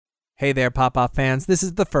Hey there, POPOFF fans. This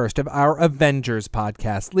is the first of our Avengers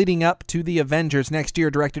podcast, leading up to the Avengers next year,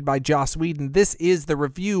 directed by Joss Whedon. This is the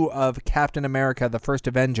review of Captain America, the First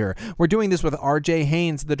Avenger. We're doing this with RJ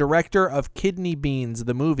Haynes, the director of Kidney Beans,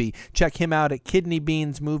 the movie. Check him out at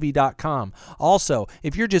kidneybeansmovie.com. Also,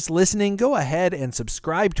 if you're just listening, go ahead and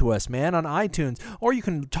subscribe to us, man, on iTunes, or you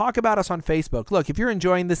can talk about us on Facebook. Look, if you're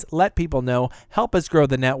enjoying this, let people know. Help us grow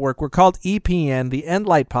the network. We're called EPN, the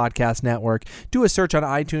Endlight Podcast Network. Do a search on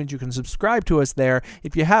iTunes. You can subscribe to us there.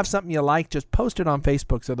 If you have something you like, just post it on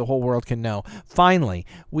Facebook so the whole world can know. Finally,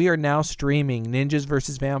 we are now streaming Ninjas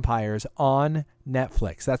vs. Vampires on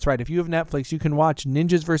Netflix. That's right. If you have Netflix, you can watch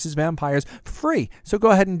Ninjas vs. Vampires for free. So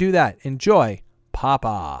go ahead and do that. Enjoy. Pop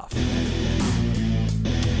off.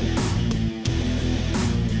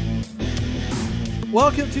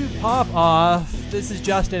 Welcome to Pop Off. This is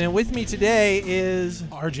Justin, and with me today is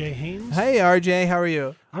RJ Haynes. Hey, RJ, how are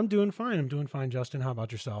you? I'm doing fine, Justin. How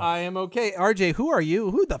about yourself? I am okay. RJ, who are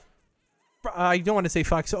you? Who the I don't want to say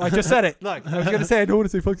fuck, so I just said it. Look, I was going to say I don't want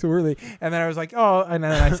to say fuck so early, and then I was like, oh, and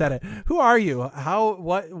then I said it. Who are you?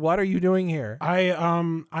 What are you doing here? I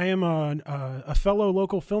am a fellow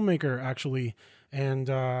local filmmaker, actually, and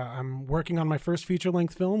I'm working on my first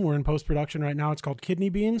feature-length film. We're in post-production right now. It's called Kidney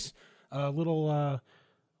Beans. Little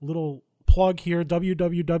plug here,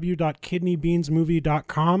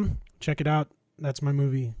 www.kidneybeansmovie.com. Check it out. That's my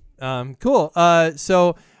movie. Cool.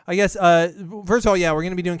 So I guess, first of all, yeah, we're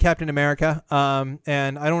going to be doing Captain America.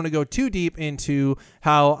 And I don't want to go too deep into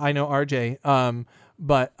how I know RJ.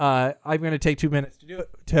 But I'm going to take 2 minutes to do it.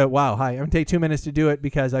 I'm going to take 2 minutes to do it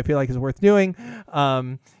because I feel like it's worth doing.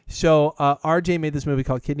 So RJ made this movie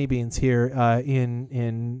called Kidney Beans here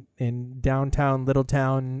in downtown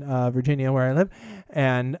Littletown, Virginia, where I live,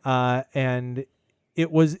 and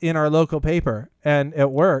it was in our local paper. And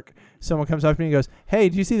at work, someone comes up to me and goes, "Hey,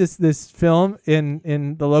 do you see this film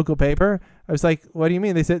in the local paper?" I was like, "What do you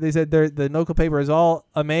mean?" They said the local paper is all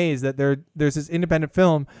amazed that there's this independent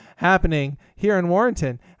film happening here in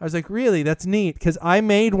Warrenton. I was like, "Really? That's neat," because I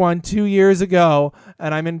made one 2 years ago,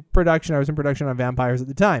 and I'm in production. I was in production on Vampires at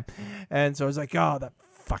the time, and so I was like, "Oh, that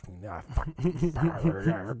fucking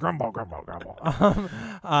grumble."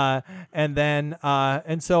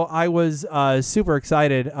 And so I was super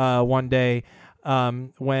excited one day.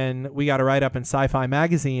 When we got a write-up in Sci-Fi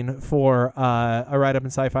Magazine for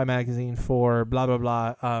blah blah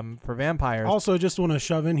blah for vampires. Also, just want to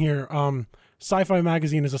shove in here, Sci-Fi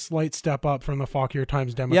Magazine is a slight step up from the Fauquier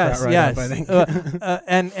Times Democrat write-up, I think.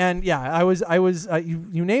 And yeah, I was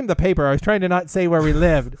you named the paper. I was trying to not say where we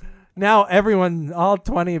lived. Now everyone, all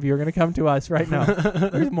 20 of you are going to come to us right now.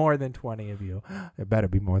 There's more than 20 of you. There better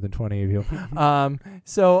be more than 20 of you.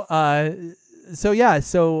 So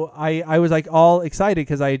I was like all excited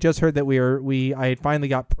because I had just heard that I had finally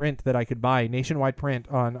got print that I could buy, nationwide print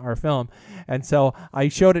on our film. And so I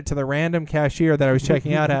showed it to the random cashier that I was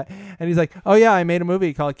checking out at, and he's like, "Oh yeah, I made a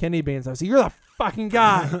movie called Kidney Beans." I was like, "You're the fucking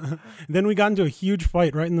guy." Then we got into a huge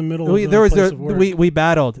fight right in the middle of the place of work. We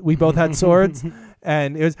battled. We both had swords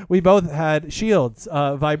and we both had shields,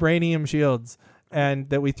 vibranium shields. And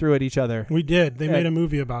that we threw at each other. We did. They made a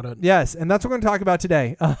movie about it. Yes, and that's what we're going to talk about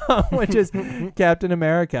today, which is Captain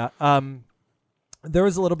America. There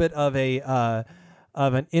was a little bit of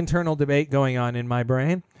an internal debate going on in my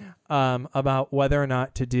brain about whether or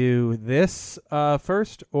not to do this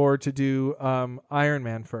first or to do Iron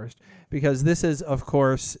Man first, because this is, of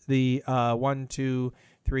course, the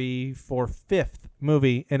 5th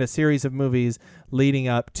movie in a series of movies leading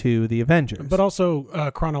up to the Avengers, but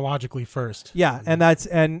also chronologically first. Yeah, and that's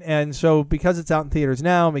and so because it's out in theaters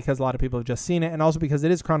now, because a lot of people have just seen it, and also because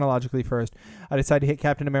it is chronologically first, I decided to hit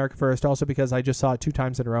Captain America first. Also because I just saw it 2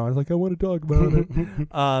 times in a row. I was like, I want to talk about it.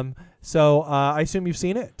 So I assume you've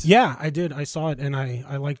seen it. Yeah, I did. I saw it and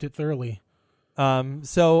I liked it thoroughly.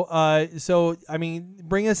 So I mean,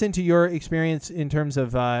 bring us into your experience in terms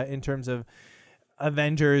of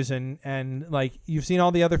Avengers and like, you've seen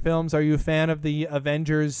all the other films. Are you a fan of the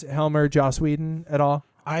Avengers, Helmer, Joss Whedon at all?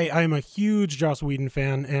 I'm a huge Joss Whedon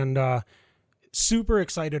fan, and super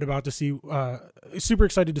excited to see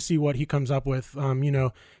what he comes up with.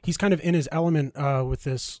 He's kind of in his element with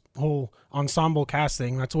this whole ensemble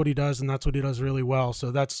casting. That's what he does, and that's what he does really well.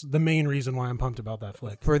 So that's the main reason why I'm pumped about that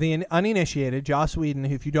flick. For the uninitiated, Joss Whedon,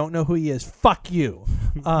 if you don't know who he is, fuck you.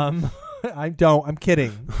 I'm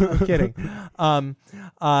kidding.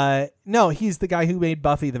 No, he's the guy who made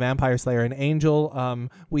Buffy the Vampire Slayer and Angel.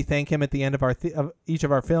 We thank him at the end of of each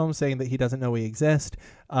of our films, saying that he doesn't know we exist,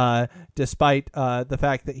 despite the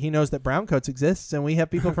fact that he knows that Browncoats exists, and we have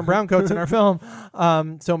people from Browncoats in our film.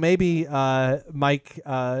 So maybe Mike,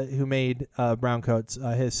 who made Browncoats,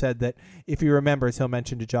 has said that if he remembers, he'll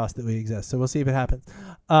mention to Joss that we exist. So we'll see if it happens.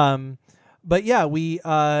 But yeah,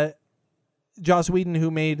 Joss Whedon,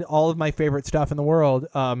 who made all of my favorite stuff in the world,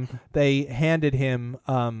 they handed him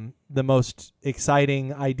the most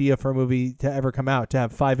exciting idea for a movie to ever come out, to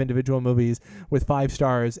have 5 individual movies with 5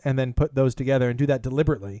 stars and then put those together and do that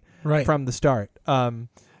deliberately from the start.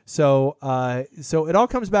 So it all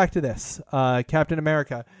comes back to this. Captain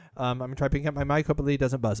America. I'm going to try picking up my mic. Hopefully it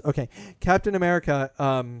doesn't buzz. Okay. Captain America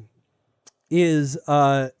is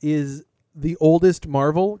the oldest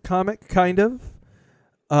Marvel comic, kind of.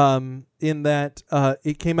 In that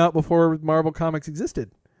it came out before Marvel Comics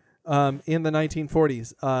existed, in the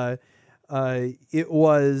 1940s. It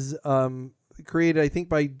was created, I think,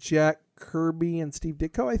 by Jack Kirby and Steve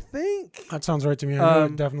Ditko, I think. That sounds right to me. I know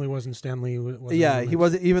it definitely wasn't Stan Lee. He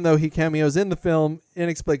wasn't, even though he cameos in the film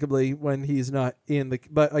inexplicably when he's not in the,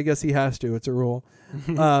 but I guess he has to. It's a rule.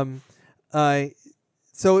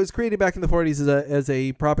 So it was created back in the 40s as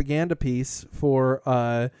a propaganda piece for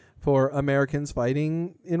Americans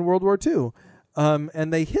fighting in World War II.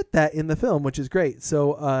 And they hit that in the film, which is great.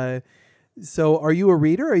 So are you a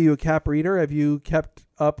reader? Are you a Cap reader? Have you kept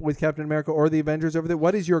up with Captain America or the Avengers over there?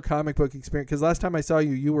 What is your comic book experience? Because last time I saw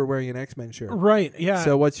you, you were wearing an X-Men shirt. Right, yeah.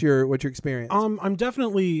 So what's your experience? I'm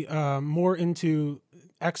definitely more into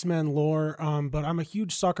X-Men lore, but I'm a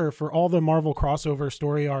huge sucker for all the Marvel crossover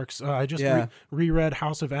story arcs. I just reread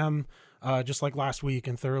House of M just like last week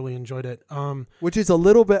and thoroughly enjoyed it. Which is a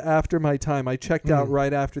little bit after my time. I checked out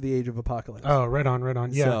right after the Age of Apocalypse. Oh, right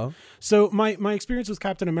on. Yeah. So my experience with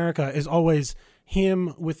Captain America is always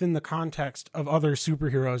him within the context of other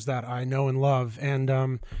superheroes that I know and love.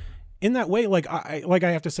 And in that way, I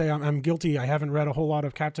have to say, I'm guilty. I haven't read a whole lot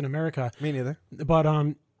of Captain America. Me neither. But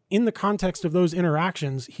in the context of those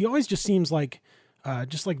interactions, he always just seems like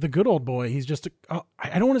just like the good old boy. He's just,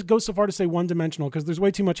 I don't want to go so far to say one-dimensional because there's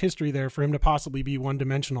way too much history there for him to possibly be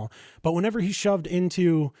one-dimensional. But whenever he's shoved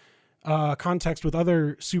into context with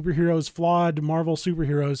other superheroes, flawed Marvel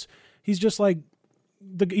superheroes, he's just like,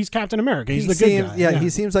 he's Captain America. He's the good guy. Yeah, he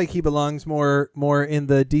seems like he belongs more in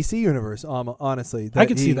the DC universe, honestly. I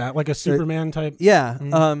could see that, like a Superman type. Yeah.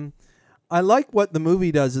 Mm-hmm. I like what the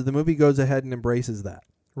movie does is the movie goes ahead and embraces that.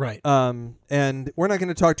 Right. And we're not going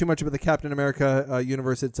to talk too much about the Captain America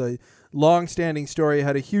universe. It's a long-standing story. I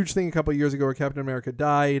had a huge thing a couple of years ago where Captain America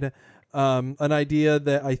died. An idea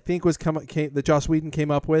that I think was that Joss Whedon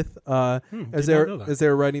came up with as they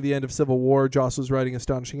were writing the end of Civil War. Joss was writing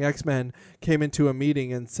Astonishing X-Men, came into a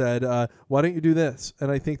meeting and said, "Why don't you do this?" And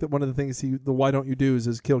I think that one of the things the "Why don't you do"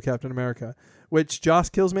 is kill Captain America, which Joss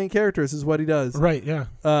kills main characters is what he does. Right. Yeah.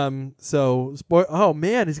 Oh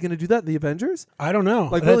man, is he going to do that in the Avengers? I don't know.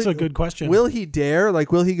 That's a good question. Will he dare?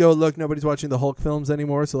 Will he go? Look, nobody's watching the Hulk films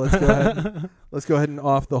anymore, so let's go ahead. Let's go ahead and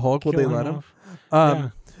off the Hulk. Will they let him? Yeah.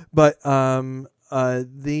 But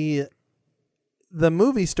the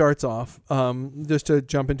movie starts off, just to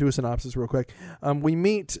jump into a synopsis real quick. We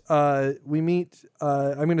meet. I'm going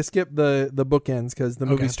to skip the bookends because the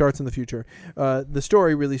movie starts in the future. The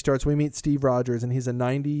story really starts. We meet Steve Rogers, and he's a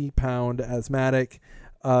 90-pound asthmatic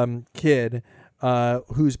kid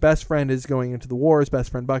whose best friend is going into the war. His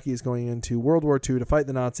best friend Bucky is going into World War II to fight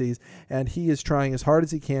the Nazis, and he is trying as hard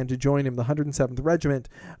as he can to join him, the 107th Regiment.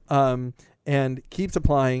 And keeps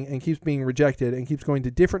applying and keeps being rejected and keeps going to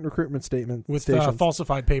different recruitment stations with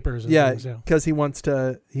falsified papers. And things, because he wants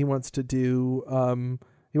to do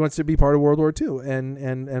he wants to be part of World War II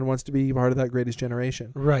and wants to be part of that greatest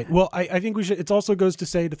generation. Right. Well, I think we should. It also goes to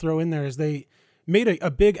say to throw in there is they made a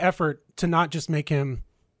big effort to not just make him,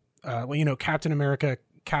 Captain America,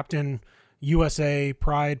 Captain USA,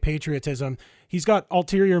 pride, patriotism. He's got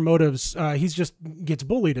ulterior motives. He's just gets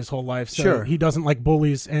bullied his whole life. So he doesn't like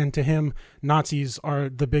bullies. And to him, Nazis are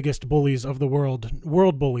the biggest bullies of the world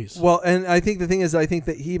bullies. Well, and I think the thing is, I think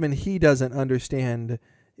that even he doesn't understand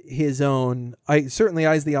his own. I certainly,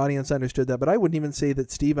 as the audience, understood that, but I wouldn't even say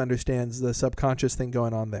that Steve understands the subconscious thing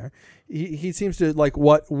going on there. He seems to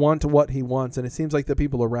want what he wants, and it seems like the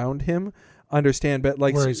people around him understand, but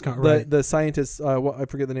the scientists, I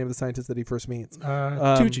forget the name of the scientist that he first meets.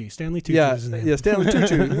 Tucci, Stanley Tucci is his name. Yeah, Stanley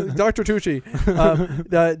Tucci, Dr. Tucci.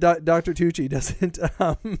 Dr. Tucci doesn't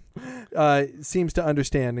seems to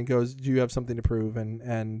understand and goes, "Do you have something to prove?"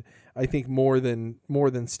 And I think more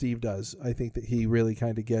than Steve does. I think that he really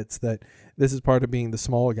kind of gets that this is part of being the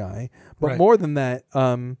small guy. But more than that,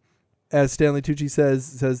 as Stanley Tucci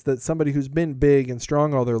says that somebody who's been big and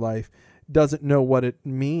strong all their life doesn't know what it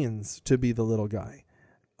means to be the little guy.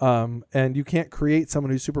 And you can't create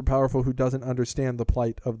someone who's super powerful who doesn't understand the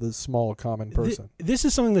plight of the small common person. This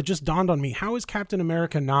is something that just dawned on me. How is Captain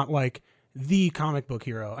America not like the comic book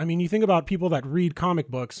hero? I mean, you think about people that read comic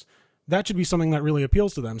books, that should be something that really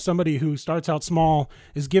appeals to them. Somebody who starts out small,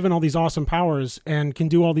 is given all these awesome powers, and can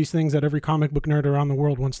do all these things that every comic book nerd around the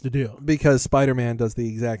world wants to do. Because Spider-Man does the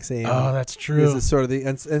exact same. Oh, that's true. This is sort of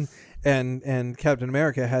the and Captain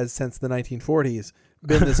America has since the 1940s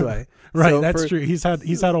been this way. Right, so that's true. He's had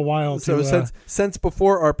a while. Since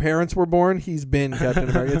before our parents were born, he's been Captain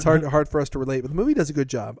America. It's hard for us to relate, but the movie does a good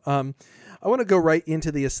job. I want to go right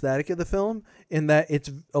into the aesthetic of the film in that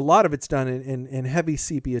a lot of it's done in heavy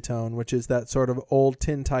sepia tone, which is that sort of old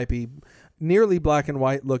tintypey, nearly black and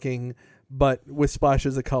white looking, but with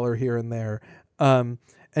splashes of color here and there.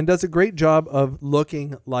 And does a great job of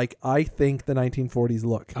looking like I think the 1940s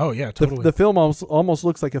look. Oh, yeah, totally. The film almost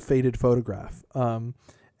looks like a faded photograph.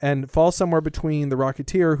 And falls somewhere between The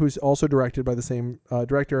Rocketeer, who's also directed by the same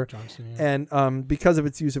director. Johnson, yeah. And because of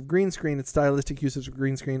its use of green screen, its stylistic use of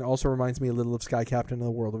green screen also reminds me a little of Sky Captain and the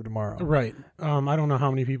World of Tomorrow. Right. I don't know how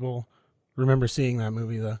many people remember seeing that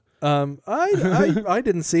movie, though. I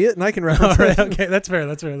didn't see it, and I can reference it. Okay, that's fair.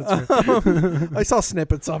 I saw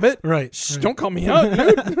snippets of it. Right. Shh, don't call me out,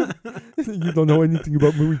 dude. You don't know anything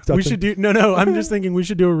about movie stuff. We should do I'm just thinking we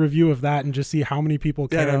should do a review of that and just see how many people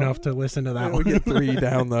care enough to listen to that one. We get 3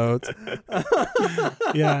 downloads.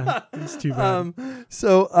 Yeah, it's too bad.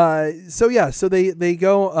 So they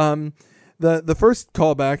go. The first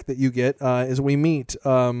callback that you get is we meet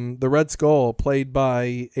the Red Skull, played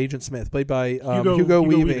by Agent Smith, played by Hugo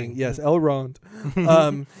Weaving. Yes, Elrond.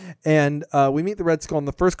 And we meet the Red Skull, and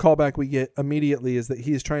the first callback we get immediately is that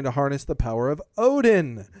he is trying to harness the power of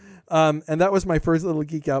Odin. And that was my first little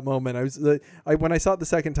geek out moment. When I saw it the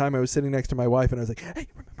second time, I was sitting next to my wife, and I was like, "Hey,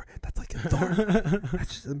 remember that's like in Thor."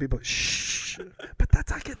 That's just, and people, shh, but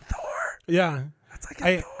that's like in Thor. Yeah.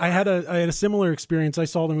 I had a similar experience. I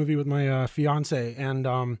saw the movie with my fiance, and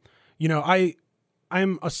I'm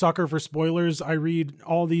a sucker for spoilers. I read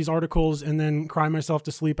all these articles and then cry myself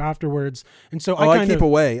to sleep afterwards. And so I keep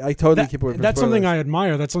away. I totally keep away from that's spoilers. Something I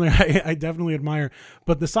admire. That's something I definitely admire.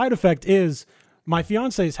 But the side effect is my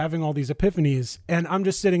fiance is having all these epiphanies, and I'm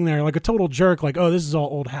just sitting there like a total jerk, like, oh, this is all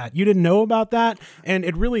old hat. You didn't know about that? And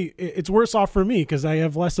it's worse off for me because I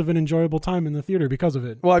have less of an enjoyable time in the theater because of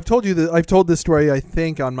it. Well, I've told this story, I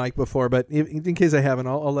think, on mic before, but in case I haven't,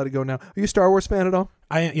 I'll let it go now. Are you a Star Wars fan at all?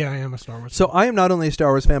 I am a Star Wars fan. So I am not only a Star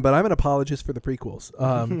Wars fan, but I'm an apologist for the prequels.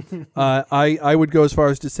 I would go as far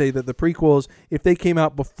as to say that the prequels, if they came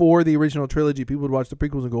out before the original trilogy, people would watch the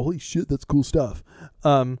prequels and go, holy shit, that's cool stuff.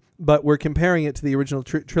 But we're comparing it to the original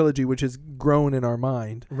trilogy, which has grown in our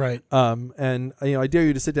mind. Right. And I dare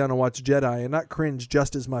you to sit down and watch Jedi and not cringe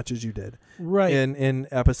just as much as you did. Right. In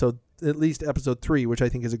at least episode 3, which I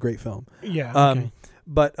think is a great film. Yeah. Okay.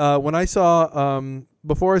 But when I saw,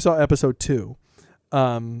 before I saw episode 2,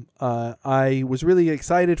 I was really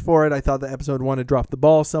excited for it. I thought that episode 1 had dropped the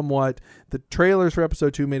ball somewhat. The trailers for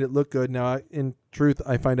episode 2 made it look good. Now, in truth,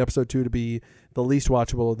 I find episode 2 to be the least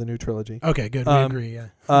watchable of the new trilogy. Okay, good. We agree, yeah.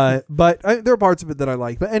 But there are parts of it that I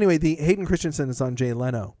like. But anyway, the Hayden Christensen is on Jay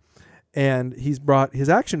Leno. And he's brought his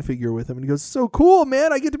action figure with him. And he goes, so cool,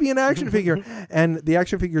 man. I get to be an action figure. And the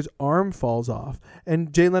action figure's arm falls off.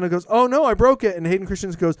 And Jay Leno goes, oh, no, I broke it. And Hayden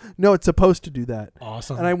Christensen goes, no, it's supposed to do that.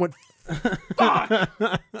 Awesome. And I went, fuck.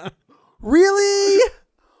 Really?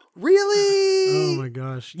 Oh, my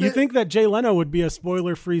gosh. You think that Jay Leno would be a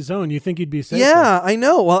spoiler-free zone. You think he'd be safe? Yeah, I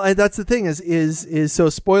know. Well, that's the thing is so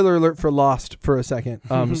spoiler alert for Lost for a second.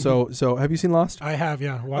 So have you seen Lost? I have,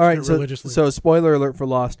 yeah. Watched it religiously. So spoiler alert for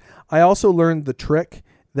Lost. I also learned the trick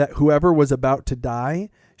that whoever was about to die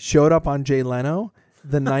showed up on Jay Leno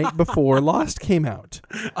the night before Lost came out.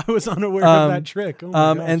 I was unaware of that trick. Oh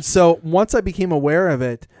my gosh. And so once I became aware of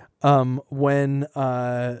it, when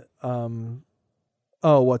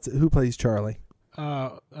who plays Charlie?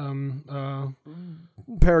 Peregrine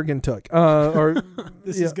Took.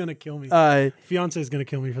 This is gonna kill me. Fiance is gonna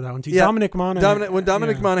kill me for that one too. Yeah, Dominic Monaghan. When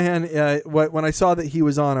Dominic Monaghan, when I saw that he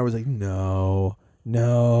was on, I was like, no,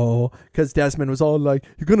 because Desmond was all like,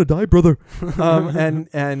 "You're gonna die, brother,"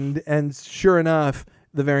 and sure enough,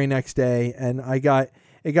 the very next day, and it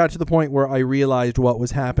got to the point where I realized what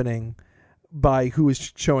was happening by who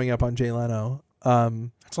was showing up on Jay Leno.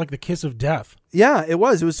 It's like the kiss of death. Yeah, it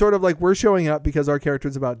was. It was sort of like we're showing up because our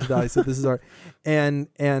character's about to die, so this is our and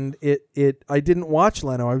it. I didn't watch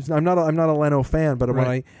Leno. I'm not a Leno fan, but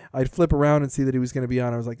when I'd flip around and see that he was going to be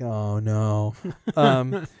on, I was like, oh no.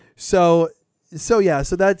 So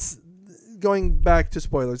that's going back to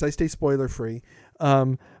spoilers. I stay spoiler free.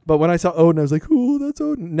 But when I saw Odin, I was like, oh, that's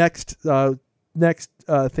Odin. Next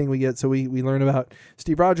thing we get, so we learn about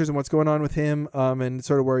Steve Rogers and what's going on with him, and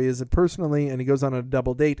sort of where he is personally, and he goes on a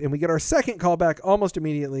double date, and we get our second callback almost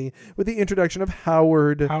immediately with the introduction of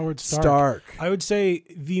Howard Stark. I would say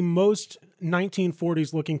the most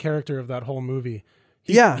 1940s looking character of that whole movie.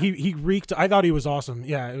 He reeked. I thought he was awesome.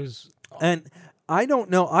 Yeah, it was. And I don't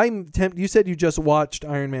know. You said you just watched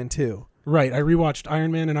Iron Man 2. Right. I rewatched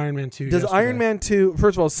Iron Man and Iron Man 2. Does yesterday. Iron Man 2,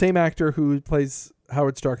 first of all, same actor who plays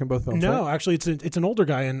Howard Stark in both films? No, right? actually, it's an older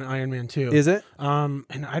guy in Iron Man 2. Is it?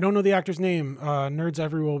 And I don't know the actor's name. Nerds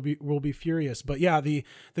everywhere will be furious. But yeah, the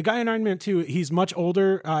guy in Iron Man 2, he's much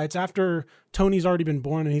older. It's after Tony's already been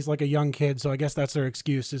born and he's like a young kid. So I guess that's their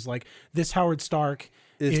excuse, is like this Howard Stark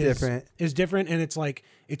is different, and it's like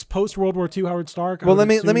it's post World War II Howard Stark. Well, let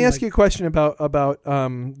me ask you a question about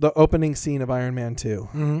the opening scene of Iron Man 2.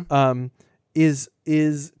 Mm-hmm.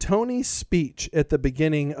 Is Tony's speech at the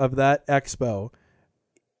beginning of that expo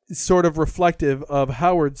sort of reflective of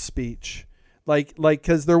Howard's speech? Like,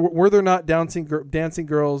 because were there not dancing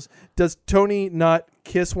girls? Does Tony not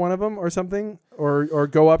kiss one of them or something, or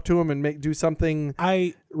go up to him and do something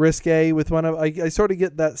risque with one of? I sort of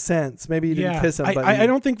get that sense. Maybe he didn't kiss him. But I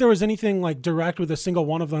don't think there was anything like direct with a single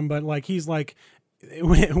one of them. But like he's like.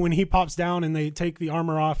 When he pops down and they take the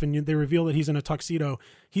armor off and they reveal that he's in a tuxedo,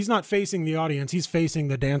 he's not facing the audience. He's facing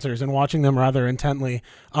the dancers and watching them rather intently.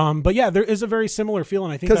 But yeah, there is a very similar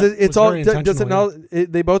feeling. I think because it's all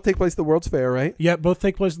they both take place at the World's Fair, right? Yeah, both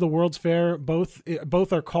take place at the World's Fair.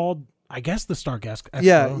 Both are called, I guess, the Stark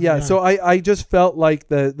Expo. Yeah. So I just felt like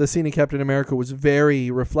the scene in Captain America was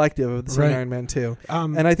very reflective of the scene in Iron Man 2.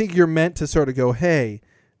 And I think you're meant to sort of go, hey,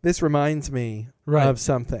 this reminds me of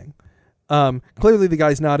something. Clearly the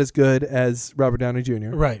guy's not as good as Robert Downey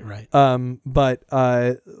Jr. Right. But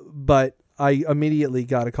I immediately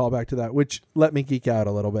got a call back to that, which let me geek out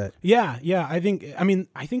a little bit. Yeah. I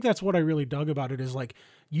think that's what I really dug about it, is like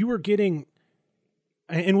you were getting,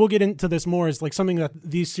 and we'll get into this more, is like something that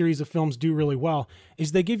these series of films do really well,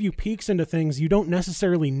 is they give you peeks into things you don't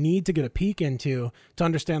necessarily need to get a peek into to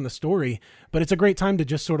understand the story, but it's a great time to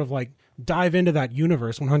just sort of like dive into that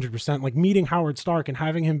universe 100%, like meeting Howard Stark and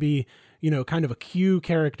having him be, kind of a Q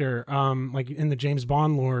character, like in the James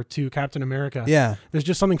Bond lore to Captain America. Yeah. There's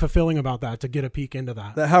just something fulfilling about that, to get a peek into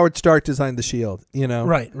that. That Howard Stark designed the shield,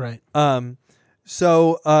 Right.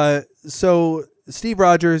 So Steve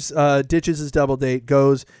Rogers ditches his double date,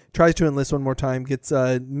 tries to enlist one more time, gets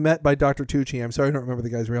met by Dr. Tucci. I'm sorry, I don't remember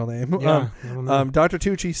the guy's real name. Yeah, Dr.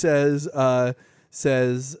 Tucci says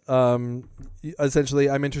essentially,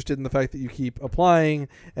 I'm interested in the fact that you keep applying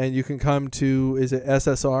and you can come to, is it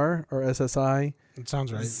SSR or SSI? It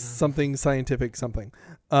sounds right. Something scientific, something.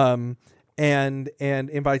 And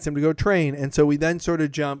invites him to go train. And so we then sort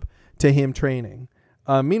of jump to him training.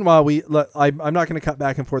 Meanwhile, I'm not going to cut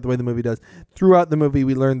back and forth the way the movie does. Throughout the movie,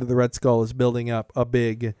 we learn that the Red Skull is building up a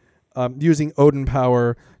big, using Odin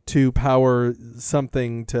power to power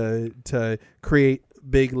something to create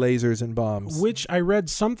big lasers and bombs. Which I read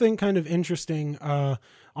something kind of interesting on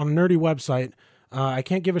a nerdy website. I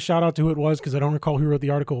can't give a shout out to who it was because I don't recall who wrote the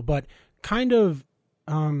article, but kind of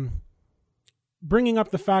bringing up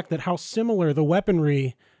the fact that how similar the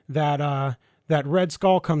weaponry that Red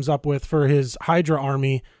Skull comes up with for his Hydra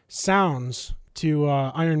army sounds to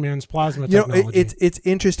Iron Man's plasma technology. It's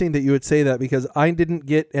interesting that you would say that, because I didn't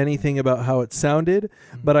get anything about how it sounded,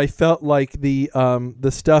 but I felt like the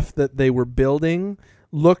stuff that they were building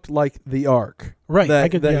looked like the Ark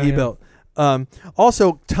that he built.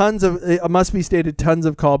 Also, it must be stated, tons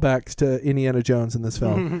of callbacks to Indiana Jones in this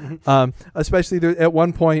film. Especially there, at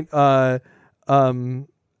one point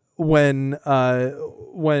when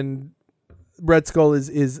Red Skull is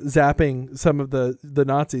zapping some of the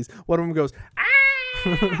Nazis, one of them goes, ah!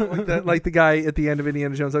 like the guy at the end of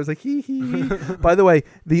Indiana Jones. I was like, hee hee. By the way,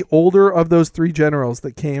 the older of those three generals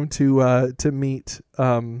that came to meet,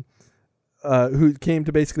 who came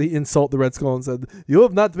to basically insult the Red Skull and said, "You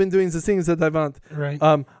have not been doing the things that I want." Right.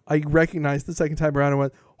 I recognized the second time around and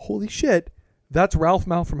went, "Holy shit, that's Ralph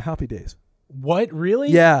Mal from Happy Days." What, really?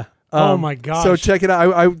 Yeah. Oh my gosh! So check it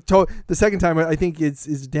out. I told the second time. I think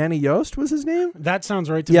is Danny Yost was his name. That sounds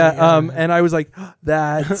right to me. Yeah. And I was like,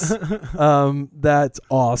 that's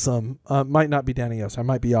awesome. Might not be Danny Yost. I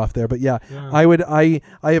might be off there, but yeah. I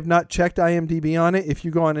have not checked IMDb on it. If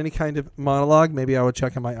you go on any kind of monologue, maybe I will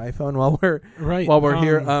check on my iPhone while we're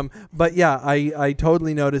here. But yeah, I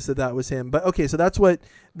totally noticed that was him. But okay, so that's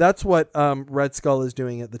what Red Skull is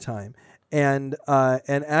doing at the time. And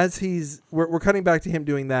as we're cutting back to him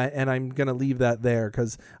doing that, and I'm gonna leave that there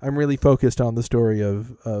because I'm really focused on the story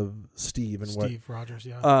of Steve and Steve Rogers.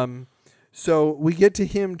 Yeah. So we get to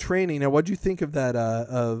him training. Now, what do you think of that?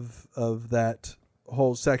 Of that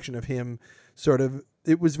whole section of him, sort of.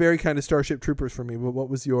 It was very kind of Starship Troopers for me. But what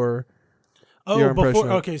was your impression?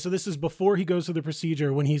 Okay, so this is before he goes through the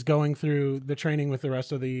procedure when he's going through the training with the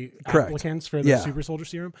rest of the applicants for the super soldier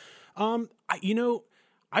serum.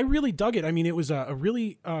 I really dug it. I mean, it was a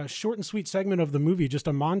really short and sweet segment of the movie, just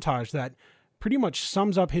a montage that pretty much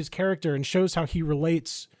sums up his character and shows how he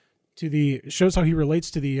relates to the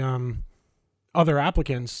other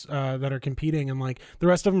applicants that are competing. And like the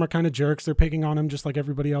rest of them are kind of jerks. They're picking on him just like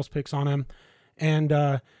everybody else picks on him. And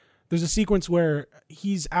there's a sequence where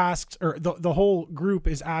he's asked, or the whole group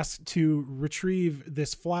is asked to retrieve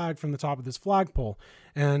this flag from the top of this flagpole.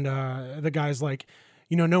 And the guy's like,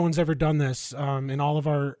 no one's ever done this. In all of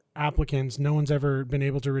our applicants, no one's ever been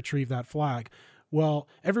able to retrieve that flag. Well,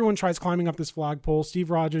 everyone tries climbing up this flagpole. Steve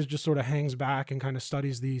Rogers just sort of hangs back and kind of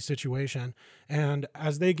studies the situation. And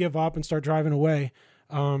as they give up and start driving away,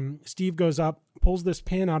 Steve goes up, pulls this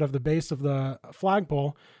pin out of the base of the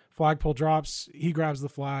flagpole. Flagpole drops. He grabs the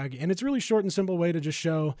flag. And it's a really short and simple way to just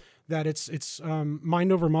show that it's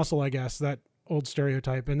mind over muscle, I guess, that old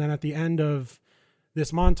stereotype. And then at the end of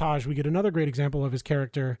this montage, we get another great example of his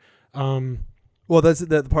character. Well, that's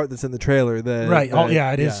the part that's in the trailer.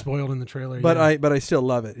 It is spoiled in the trailer. But I still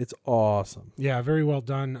love it. It's awesome. Yeah, very well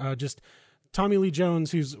done. Just Tommy Lee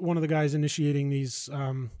Jones, who's one of the guys initiating these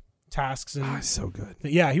tasks, and so good.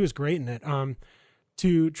 Yeah, he was great in it.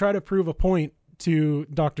 To try to prove a point to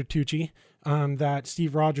Dr. Tucci that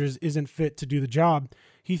Steve Rogers isn't fit to do the job,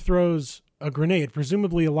 he throws a grenade,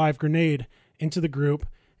 presumably a live grenade, into the group.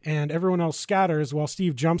 And everyone else scatters while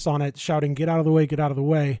Steve jumps on it, shouting, "Get out of the way, get out of the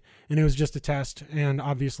way." And it was just a test. And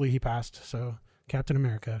obviously he passed. So Captain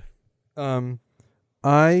America. I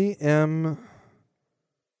am,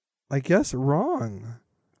 I guess, wrong.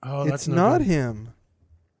 Oh, that's it's not him.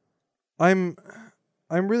 I'm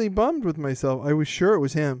really bummed with myself. I was sure it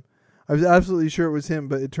was him. I was absolutely sure it was him,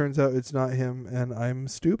 but it turns out it's not him, and I'm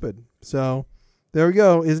stupid. So there we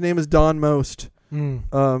go. His name is Don Most.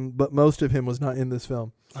 But most of him was not in this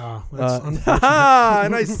film. Oh, that's unfortunate.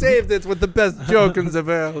 And I saved it with the best joke in the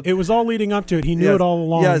world. It was all leading up to it. He knew it all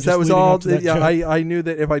along. Yes, that was all. I knew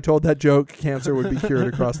that if I told that joke, cancer would be cured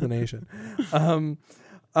across the nation.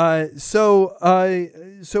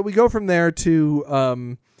 So we go from there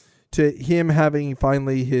to him having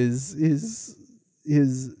finally his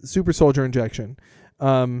super soldier injection.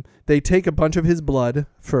 They take a bunch of his blood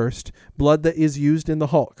first, blood that is used in the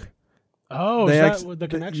Hulk. Oh, is that the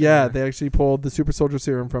connection? They actually pulled the super soldier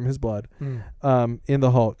serum from his blood in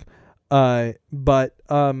the Hulk. But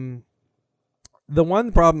the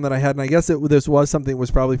one problem that I had, and I guess this was something that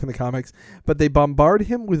was probably from the comics, but they bombard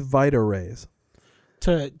him with Vita rays.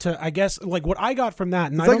 To I guess, like what I got from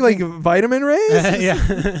that. And it's like vitamin rays? Yeah.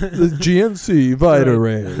 The GNC Vita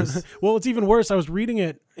rays. Well, it's even worse. I was reading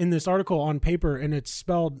it in this article on paper, and it's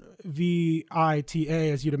spelled VITA,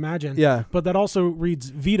 as you'd imagine. Yeah. But that also reads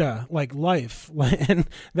Vita, like life. And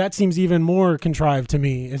that seems even more contrived to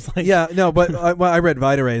me. It's like... Yeah, no, but I read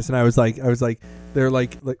Vita rays, and I was like, they're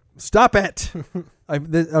like stop it.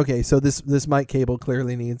 Okay, so this mic cable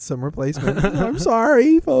clearly needs some replacement. I'm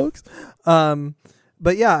sorry, folks.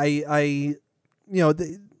 But yeah, I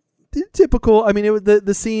the typical. I mean,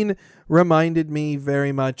 the scene reminded me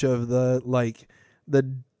very much of the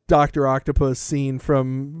Dr. Octopus scene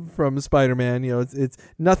from Spider-Man. It's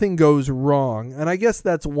nothing goes wrong, and I guess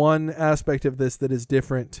that's one aspect of this that is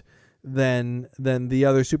different than the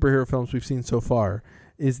other superhero films we've seen so far.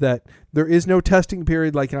 Is that there is no testing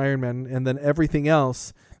period like Iron Man, and then everything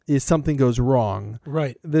else is something goes wrong.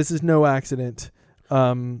 Right. This is no accident.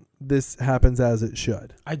 This happens as it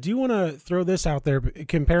should. I do want to throw this out there,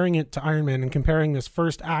 comparing it to Iron Man and comparing this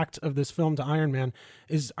first act of this film to Iron Man.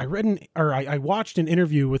 Is I watched an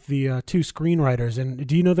interview with the two screenwriters, and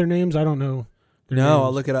do you know their names? I don't know. No,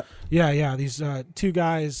 I'll look it up. Yeah. These two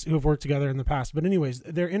guys who have worked together in the past. But anyways,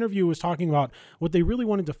 their interview was talking about what they really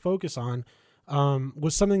wanted to focus on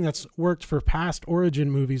was something that's worked for past origin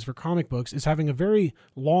movies for comic books, is having a very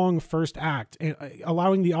long first act,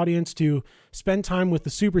 allowing the audience to spend time with the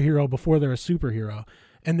superhero before they're a superhero.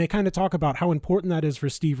 And they kind of talk about how important that is for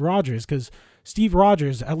Steve Rogers, because Steve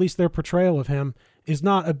Rogers, at least their portrayal of him, is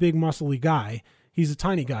not a big muscly guy. He's a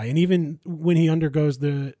tiny guy. And even when he undergoes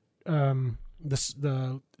the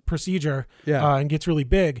procedure and gets really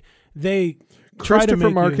big, they try to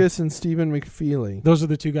make Marcus and Stephen McFeely. Those are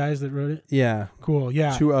the two guys that wrote it? Yeah. Cool,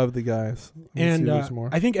 yeah. Two of the guys. And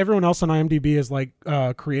I think everyone else on IMDb is like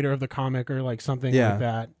creator of the comic or like something like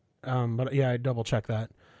that. But yeah, I double check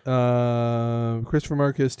that. Christopher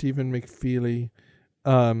Marcus, Stephen McFeely.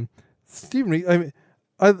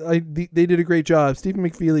 They did a great job. Stephen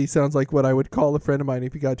McFeely sounds like what I would call a friend of mine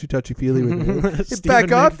if you got too touchy-feely with me. Get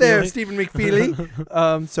back off there, Stephen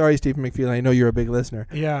McFeely. Sorry, Stephen McFeely. I know you're a big listener.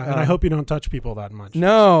 Yeah, and I hope you don't touch people that much.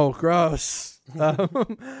 No, gross.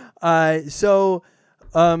 I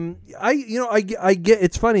get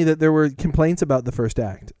it's funny that there were complaints about the first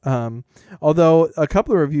act. Although a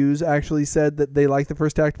couple of reviews actually said that they like the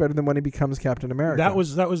first act better than when he becomes Captain America. That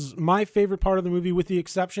was my favorite part of the movie, with the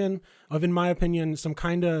exception of, in my opinion, some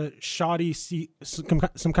kind of shoddy CG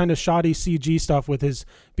stuff with his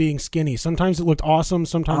being skinny. Sometimes it looked awesome,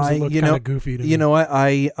 sometimes it looked kind of goofy to me. You know what?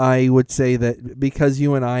 I would say that because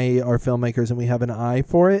you and I are filmmakers and we have an eye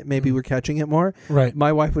for it, maybe we're catching it more. Right.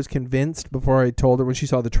 My wife was convinced before I told her when she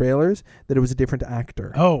saw the trailers that it was a different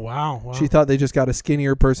actor. Oh, wow. She thought they just got a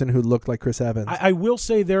skinnier person who looked like Chris Evans. I will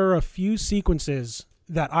say there are a few sequences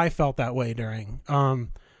that I felt that way during.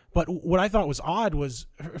 But what I thought was odd was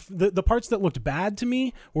the parts that looked bad to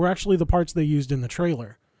me were actually the parts they used in the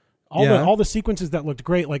trailer. All the sequences that looked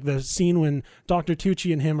great, like the scene when Dr.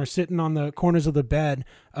 Tucci and him are sitting on the corners of the bed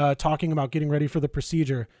talking about getting ready for the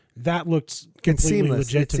procedure, that looked completely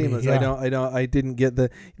legit to me. Yeah. I didn't get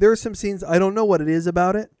there are some scenes, I don't know what it is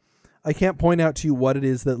about it. I can't point out to you what it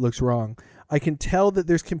is that looks wrong. I can tell that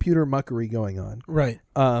there's computer muckery going on. Right.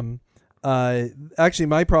 Actually,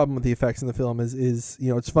 my problem with the effects in the film is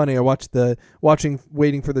it's funny. I watched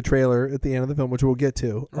waiting for the trailer at the end of the film, which we'll get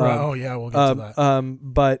to. We'll get to that.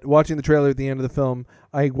 But watching the trailer at the end of the film,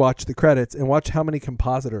 I watched the credits and watched how many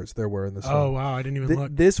compositors there were in this film. Oh wow, I didn't even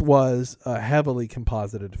look. This was a heavily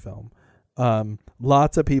composited film.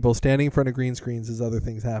 Lots of people standing in front of green screens as other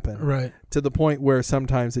things happen. Right. To the point where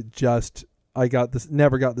sometimes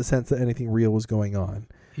never got the sense that anything real was going on.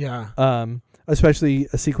 Yeah. Especially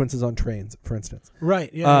sequences on trains, for instance.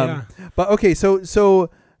 Right. Yeah. But okay, so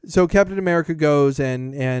Captain America goes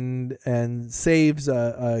and saves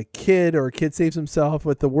a kid, or a kid saves himself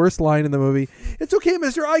with the worst line in the movie. "It's okay,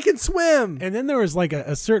 mister, I can swim." And then there was like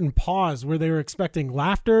a certain pause where they were expecting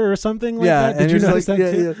laughter or something like that. Did you notice that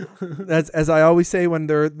too? That's, as I always say when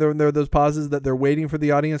there are those pauses that they're waiting for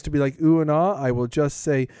the audience to be like ooh and ah, I will just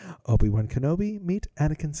say, "Obi-Wan Kenobi, meet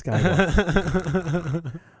Anakin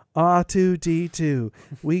Skywalker." R2-D2,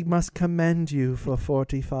 we must commend you for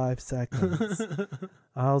 45 seconds.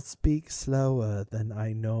 I'll speak slower than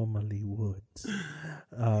I normally would.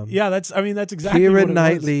 That's exactly Keira what it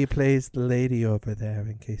Knightley was. plays the lady over there,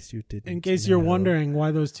 in case you didn't. In case you're wondering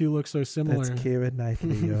why those two look so similar. That's Keira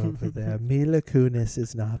Knightley over there. Mila Kunis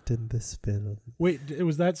is not in this film. Wait,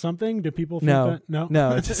 was that something? Did people think that?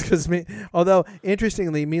 No, just because although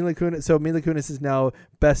interestingly, Mila Kunis is now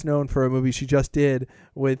best known for a movie she just did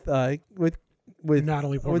with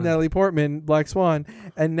Natalie Portman, Black Swan,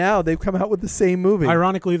 and now they've come out with the same movie.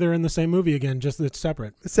 Ironically, they're in the same movie again, just it's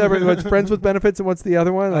separate. What's Friends with Benefits and what's the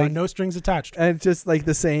other one? No Strings Attached. And it's just like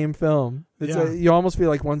the same film. It's you almost feel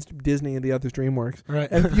like one's Disney and the other's DreamWorks. Right.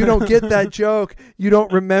 And if you don't get that joke, you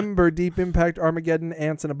don't remember Deep Impact, Armageddon,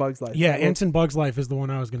 Ants and a Bug's Life. Yeah, Ants and Bug's Life is the one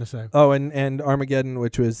I was going to say. Oh, and Armageddon,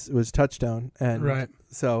 which was Touchstone. And right.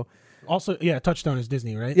 So also, Touchstone is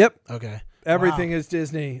Disney, right? Yep. Okay. Everything is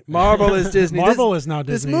Disney. Marvel is Disney. Marvel is now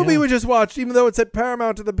Disney. This movie we just watched, even though it said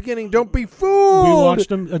Paramount at the beginning, don't be fooled. We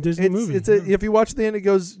watched a Disney movie. If you watch the end, it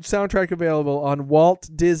goes soundtrack available on Walt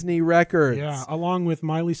Disney Records. Yeah, along with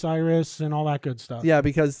Miley Cyrus and all that good stuff. Yeah,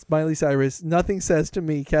 because Miley Cyrus, nothing says to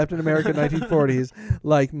me Captain America 1940s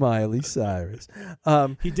like Miley Cyrus.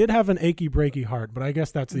 He did have an achy breaky heart, but I guess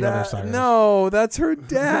that's the other Cyrus. No, that's her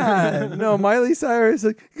dad. No, Miley Cyrus.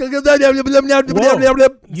 Sorry,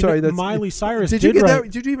 that's Miley Cyrus. Did you get that?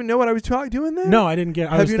 Did you even know what I was doing there? No, I didn't get.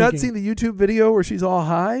 Have you not seen the YouTube video where she's all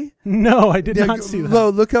high? No, I did not see that.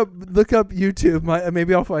 Look up YouTube.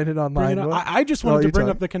 Maybe I'll find it online. I just wanted to bring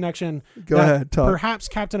up the connection. Go ahead, talk. Perhaps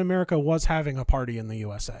Captain America was having a party in the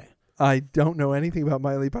USA. I don't know anything about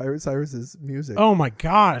Miley Cyrus's music. Oh my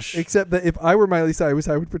gosh! Except that if I were Miley Cyrus,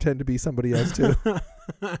 I would pretend to be somebody else too.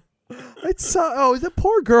 Is that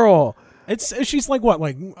poor girl? She's like what?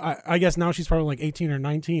 Like I guess now she's probably like 18 or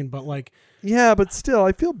 19, but like. Yeah, but still,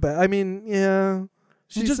 I feel bad. I mean, yeah,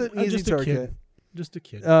 she's just an easy target. Kid. Just a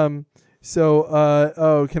kid.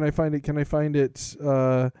 So, can I find it? Can I find it?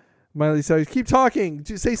 Miley Cyrus, keep talking.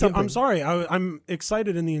 Just say something. I'm sorry. I'm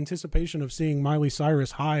excited in the anticipation of seeing Miley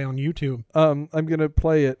Cyrus high on YouTube. I'm gonna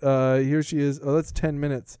play it. Here she is. Oh, that's 10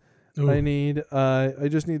 minutes. Ooh. I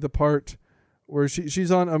just need the part where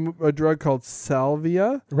she's on a drug called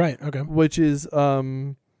salvia. Right. Okay. Which is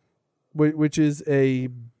a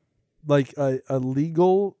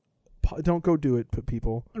legal. Don't go do it,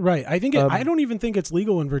 people. Right. I think I don't even think it's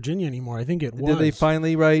legal in Virginia anymore. I think it was. Did they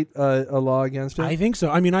finally write a law against it? I think so.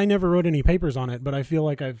 I mean, I never wrote any papers on it, but I feel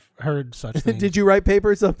like I've heard such things. Did you write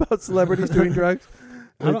papers about celebrities doing drugs?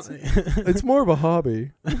 It's more of a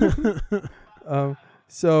hobby.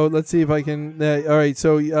 So let's see if I can. All right.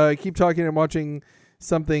 So keep talking and watching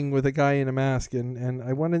something with a guy in a mask, and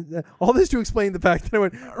I wanted all this to explain the fact that I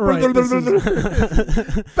went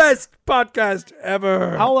best podcast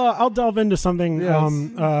ever. I'll delve into something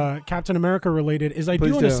yes. Captain America related. I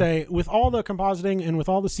do want to say, with all the compositing and with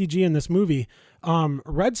all the CG in this movie,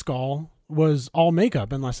 Red Skull was all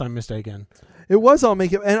makeup, unless I'm mistaken. It was all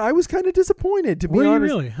makeup, and I was kind of disappointed, to be honest. Were you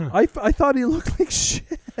really? Huh. I thought he looked like shit.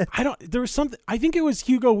 There was something. I think it was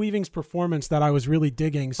Hugo Weaving's performance that I was really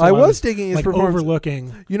digging. So I was digging his performance.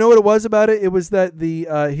 Overlooking. You know what it was about it? It was that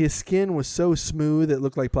his skin was so smooth it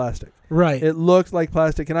looked like plastic. Right. It looked like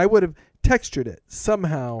plastic, and I would have textured it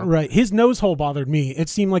somehow. Right. His nose hole bothered me. It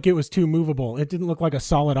seemed like it was too movable. It didn't look like a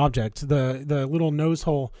solid object. The little nose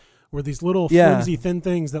hole were these little flimsy thin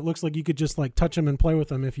things that looks like you could just like touch them and play with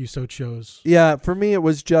them if you so chose. Yeah, for me it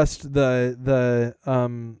was just for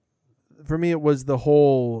me it was the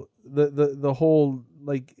whole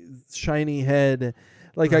like shiny head.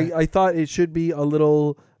 Like right. I thought it should be a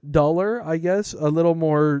little duller, I guess, a little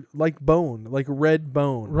more like bone, like red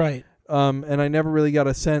bone. Right. And I never really got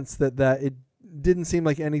a sense that it didn't seem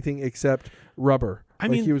like anything except rubber. I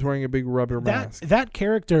mean, he was wearing a big rubber mask. That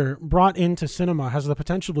character brought into cinema has the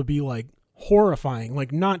potential to be like horrifying,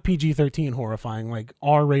 like not PG-13 horrifying, like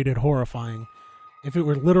R-rated horrifying. If it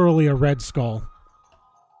were literally a Red Skull.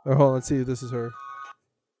 Oh, hold on, let's see if this is her.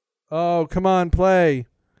 Oh, come on, play.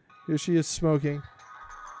 Here she is smoking.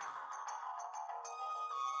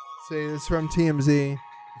 See, this is from TMZ.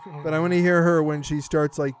 But I want to hear her when she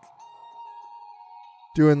starts like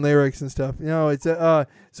doing lyrics and stuff. You know, it's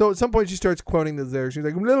so at some point she starts quoting the lyrics. She's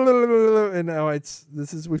like, and now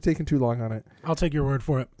we've taken too long on it. I'll take your word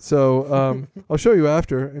for it. So I'll show you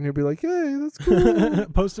after, and you'll be like, hey, that's cool.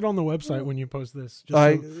 Post it on the website when you post this.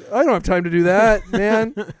 I don't have time to do that,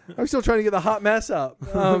 man. I'm still trying to get the hot mess up.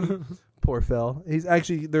 Poor Phil.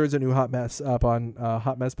 There is a new Hot Mess up on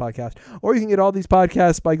Hot Mess Podcast. Or you can get all these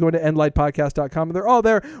podcasts by going to endlightpodcast.com. They're all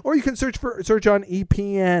there. Or you can search on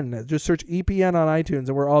EPN. Just search EPN on iTunes,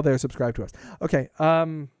 and we're all there. Subscribe to us. Okay.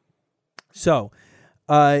 So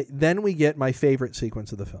then we get my favorite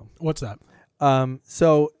sequence of the film. What's that?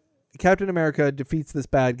 So Captain America defeats this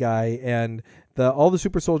bad guy, and all the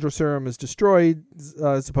super soldier serum is destroyed,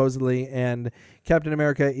 supposedly, and Captain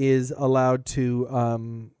America is allowed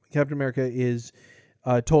to... Captain America is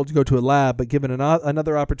told to go to a lab, but given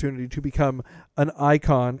another opportunity to become an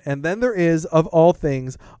icon. And then there is, of all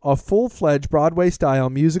things, a full-fledged Broadway-style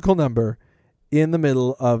musical number in the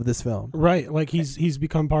middle of this film. Right, like he's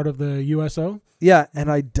become part of the USO? Yeah,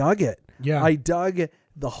 and I dug it. Yeah. I dug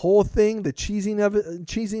the whole thing, the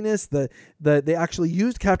cheesiness, they actually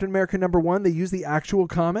used Captain America #1. They used the actual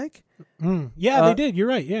comic. Yeah, they did. You're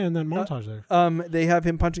right. Yeah, in that montage there. They have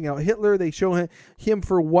him punching out Hitler. They show him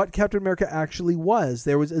for what Captain America actually was.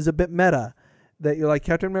 Is a bit meta that you're like,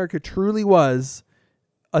 Captain America truly was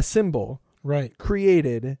a symbol, right,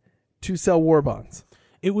 created to sell war bonds.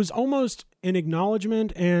 It was almost an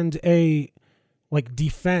acknowledgement and a like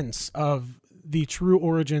defense of the true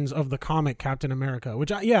origins of the comic Captain America,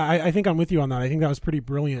 which I think I'm with you on that. I think that was pretty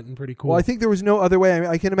brilliant and pretty cool. Well, I think there was no other way. I mean,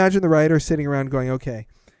 I can imagine the writer sitting around going, okay,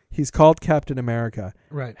 he's called Captain America.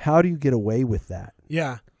 Right. How do you get away with that?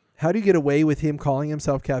 Yeah. How do you get away with him calling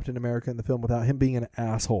himself Captain America in the film without him being an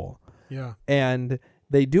asshole? Yeah. And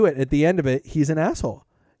they do it. At the end of it, he's an asshole.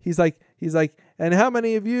 He's like, and how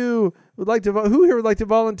many of you would like to, who here would like to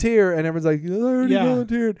volunteer? And everyone's like, I already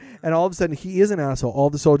volunteered. And all of a sudden he is an asshole. All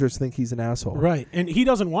the soldiers think he's an asshole. Right. And he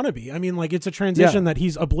doesn't want to be. I mean, like, it's a transition that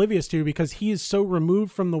he's oblivious to because he is so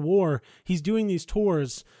removed from the war. He's doing these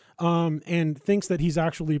tours and thinks that he's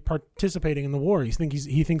actually participating in the war. He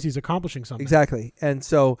thinks he's accomplishing something. Exactly. And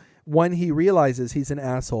so when he realizes he's an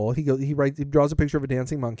asshole, he draws a picture of a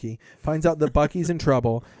dancing monkey, finds out that Bucky's in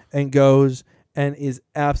trouble, and goes and is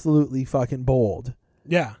absolutely fucking bold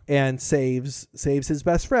Yeah. And saves his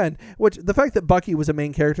best friend. Which the fact that Bucky was a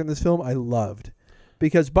main character in this film, I loved.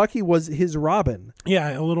 Because Bucky was his Robin.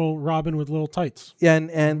 Yeah, a little Robin with little tights.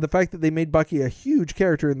 And the fact that they made Bucky a huge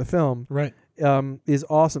character in the film, right, is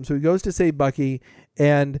awesome. So he goes to save Bucky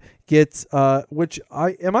and gets,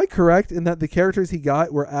 am I correct in that the characters he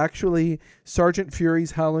got were actually Sergeant Fury's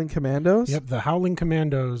Howling Commandos? Yep, the Howling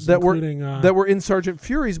Commandos that were in Sergeant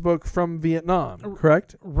Fury's book from Vietnam,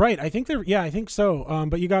 correct? Right, I think I think so.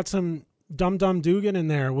 But you got some Dum Dum Dugan in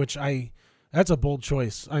there, which that's a bold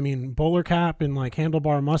choice. I mean, bowler cap and like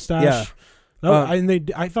handlebar mustache. Yeah.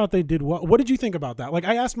 I thought they did well. What did you think about that? Like,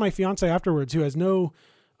 I asked my fiance afterwards, who has no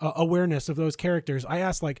awareness of those characters. I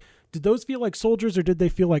asked, like, did those feel like soldiers or did they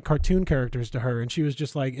feel like cartoon characters to her? And she was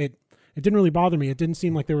just like, it didn't really bother me. It didn't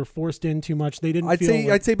seem like they were forced in too much. They didn't.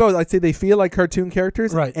 I'd say both. I'd say they feel like cartoon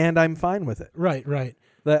characters, right? And I'm fine with it. Right.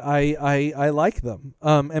 That I like them.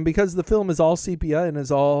 And because the film is all sepia and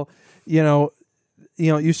is all,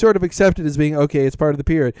 you sort of accept it as being okay. It's part of the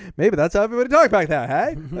period. Maybe that's how everybody talked back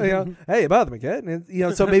then. Hey, hey, about them again.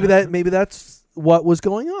 And, so maybe that's what was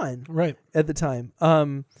going on right at the time.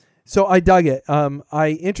 So I dug it.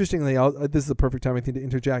 Interestingly, this is the perfect time I think to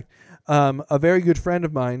interject. A very good friend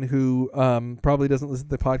of mine who probably doesn't listen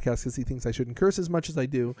to the podcast because he thinks I shouldn't curse as much as I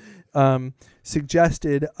do,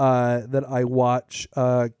 suggested that I watch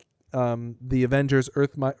the Avengers: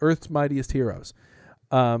 Earth's Mightiest Heroes.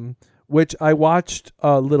 Which I watched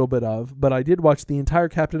a little bit of, but I did watch the entire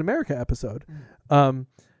Captain America episode. And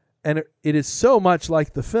it is so much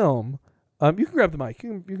like the film. You can grab the mic.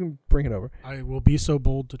 You can bring it over. I will be so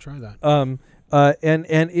bold to try that. And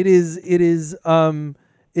it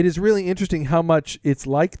is really interesting how much it's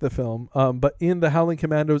like the film. But in the Howling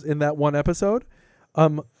Commandos, in that one episode,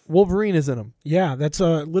 Wolverine is in them. Yeah, that's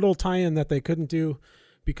a little tie-in that they couldn't do.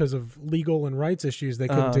 Because of legal and rights issues, they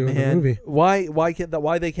couldn't do in the movie.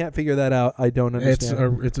 Why they can't figure that out? I don't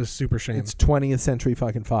understand. It's a super shame. It's 20th century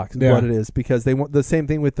fucking Fox. Is what it is, because they want the same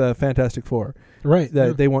thing with the Fantastic Four. Right.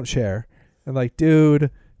 That they won't share. And like, dude, do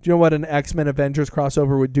you know what an X-Men Avengers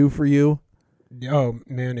crossover would do for you? Oh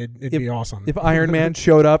man, it'd be awesome if Iron Man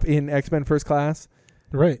showed up in X-Men First Class.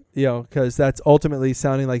 Right. Because that's ultimately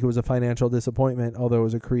sounding like it was a financial disappointment, although it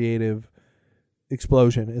was a creative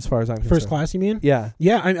explosion as far as I'm concerned. First Class, you mean? Yeah.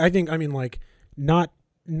 I think like not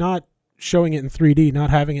showing it in 3D, not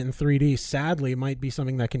having it in 3D, sadly might be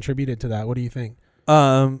something that contributed to that. What do you think?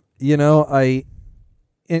 At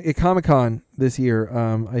Comic-Con this year,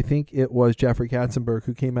 I think it was Jeffrey Katzenberg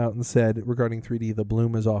who came out and said regarding 3D, the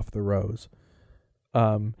bloom is off the rose.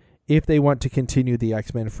 If they want to continue the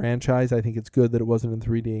X-Men franchise, I think it's good that it wasn't in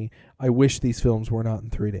 3D. I wish these films were not in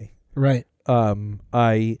 3D. Right.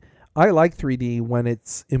 I like 3D when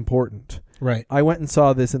it's important. Right. I went and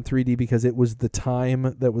saw this in 3D because it was the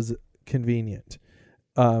time that was convenient.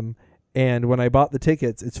 And when I bought the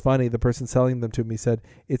tickets, it's funny, the person selling them to me said,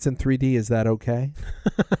 "It's in 3D, is that okay?"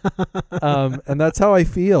 And that's how I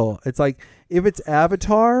feel. It's like, if it's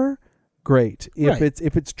Avatar, great. If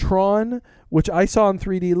it's Tron, which I saw in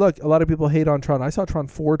 3D, look, a lot of people hate on Tron. I saw Tron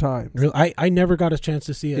 4 times. Really? I never got a chance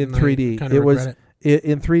to see it in 3D.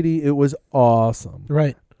 In 3D, it was awesome.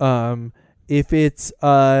 Right. If it's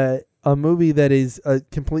a movie that is a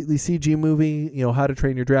completely CG movie, How to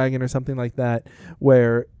Train Your Dragon or something like that,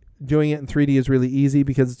 where doing it in 3D is really easy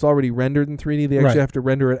because it's already rendered in 3D. They actually have to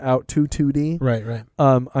render it out to 2D. Right.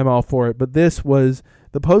 I'm all for it. But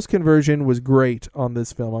the post-conversion was great on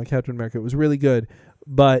this film, on Captain America. It was really good,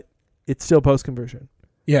 but it's still post-conversion.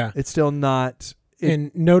 Yeah. It's still not...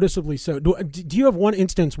 and noticeably so. Do you have one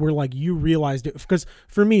instance where like you realized it? Because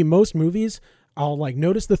for me, most movies, I'll like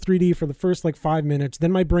notice the 3D for the first like 5 minutes, then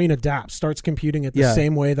my brain adapts, starts computing it the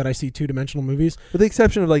same way that I see two-dimensional movies. With the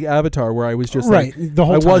exception of like Avatar, where I was just the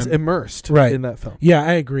whole time. I was immersed in that film. Yeah,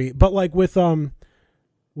 I agree. But like with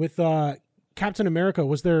Captain America,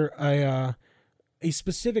 was there a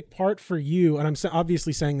specific part for you? And I'm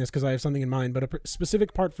obviously saying this because I have something in mind, but a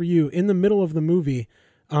specific part for you in the middle of the movie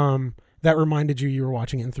that reminded you were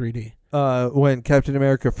watching it in 3D? When Captain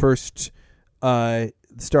America first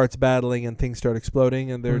starts battling and things start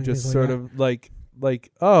exploding, and they're just sort of like,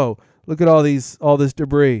 oh, look at all this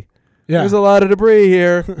debris. Yeah. There's a lot of debris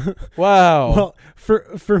here. Wow. Well,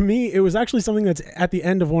 for me, it was actually something that's at the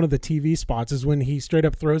end of one of the TV spots, is when he straight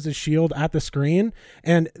up throws his shield at the screen,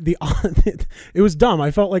 and it was dumb.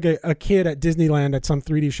 I felt like a kid at Disneyland at some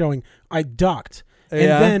 3D showing. I ducked,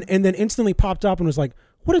 and then instantly popped up and was like,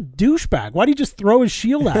 what a douchebag. Why did he just throw his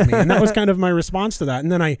shield at me? And that was kind of my response to that.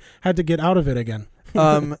 And then I had to get out of it again.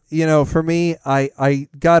 For me, I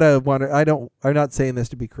gotta wonder, I'm not saying this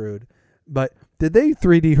to be crude, but did they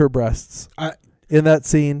 3D her breasts in that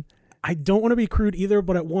scene? I don't want to be crude either,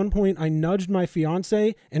 but at one point I nudged my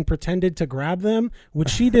fiance and pretended to grab them, which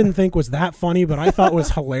she didn't think was that funny, but I thought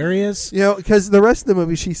was hilarious. You know, because the rest of the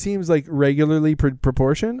movie, she seems like regularly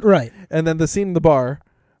proportioned. Right. And then the scene in the bar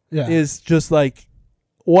Yeah. is just like,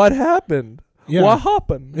 what happened? Yeah. What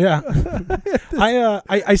happened? Yeah.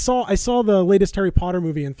 I saw the latest Harry Potter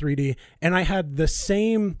movie in 3D, and I had the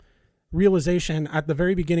same realization at the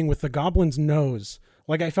very beginning with the goblin's nose.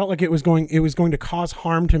 Like I felt like it was going to cause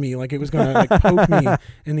harm to me, like it was going to like poke me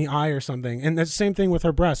in the eye or something. And that's the same thing with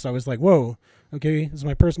her breasts. I was like, whoa, okay, this is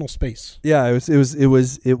my personal space. Yeah, it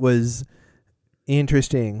was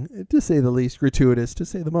interesting, to say the least, gratuitous to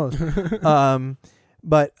say the most.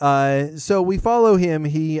 But so we follow him.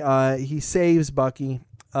 He saves Bucky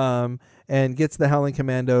and gets the Howling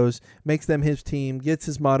Commandos, makes them his team, gets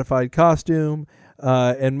his modified costume,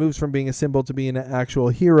 and moves from being a symbol to being an actual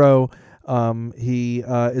hero. He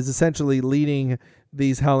is essentially leading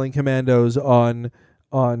these Howling Commandos on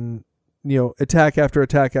attack after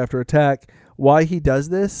attack after attack. Why he does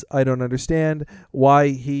this, I don't understand. Why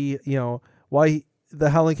the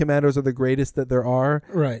Howling Commandos are the greatest that there are.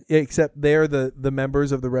 Right. Except they're the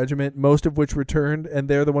members of the regiment, most of which returned, and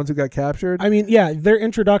they're the ones who got captured. I mean, yeah, their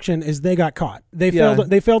introduction is they got caught. They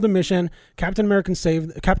failed a mission. Captain America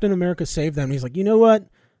saved them. He's like, you know what?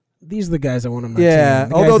 These are the guys I want on my team. Yeah,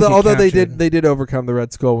 although they did overcome the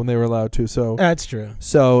Red Skull when they were allowed to. So that's true.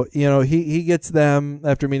 So he gets them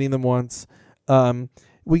after meeting them once.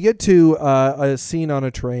 We get to a scene on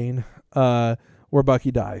a train where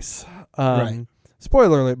Bucky dies. Right.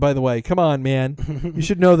 Spoiler alert, by the way. Come on, man. You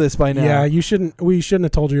should know this by now. Yeah, we shouldn't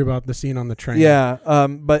have told you about the scene on the train. Yeah,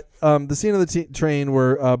 but the scene on the train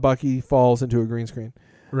where Bucky falls into a green screen.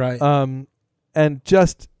 Right. And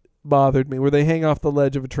just bothered me, where they hang off the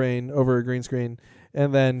ledge of a train over a green screen,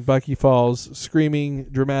 and then Bucky falls, screaming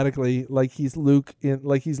dramatically like he's Luke in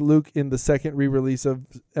the second re-release of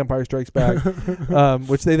Empire Strikes Back,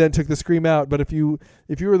 which they then took the scream out. But if you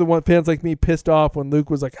were the one fans like me pissed off when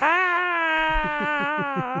Luke was like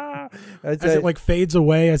as it like fades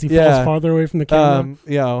away as he falls farther away from the camera.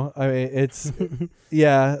 I mean, it's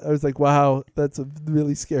I was like, wow, that's a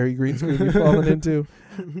really scary green screen you've fallen into.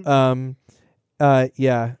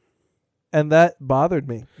 And that bothered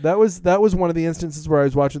me. That was one of the instances where I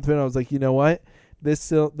was watching the film. I was like, you know what? That's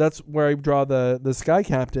where I draw the Sky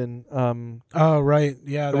Captain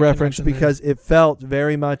reference, because it felt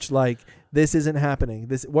very much like this isn't happening.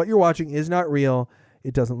 What you're watching is not real.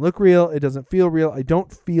 It doesn't look real. It doesn't feel real. I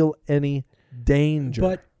don't feel any danger.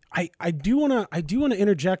 But I do want to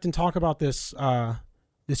interject and talk about this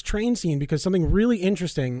this train scene, because something really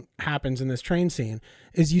interesting happens in this train scene.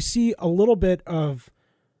 Is you see a little bit of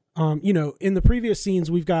in the previous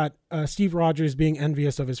scenes, we've got Steve Rogers being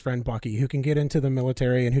envious of his friend Bucky, who can get into the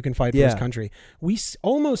military and who can fight for his country. We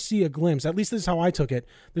almost see a glimpse, at least this is how I took it.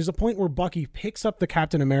 There's a point where Bucky picks up the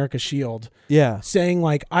Captain America shield, saying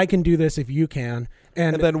like, I can do this if you can.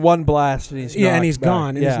 And then one blast and he's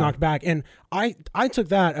gone and he's knocked back. And I took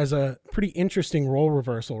that as a pretty interesting role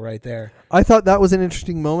reversal right there. I thought that was an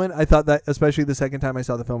interesting moment. I thought that, especially the second time I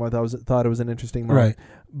saw the film, I thought it was an interesting moment. Right.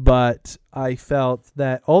 But I felt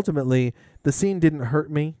that ultimately the scene didn't hurt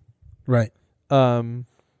me. Right.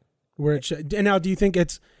 Where it should. And now, do you think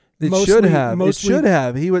it should have? It should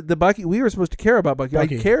have. Bucky. We were supposed to care about Bucky. I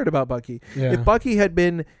cared about Bucky. Yeah. If Bucky had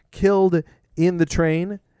been killed in the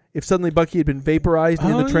train, if suddenly Bucky had been vaporized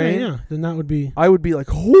in the train, then that would be. I would be like,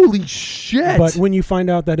 holy shit! But when you find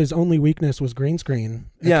out that his only weakness was green screen,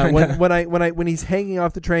 when he's hanging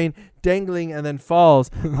off the train, dangling, and then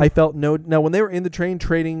falls, I felt no. Now, when they were in the train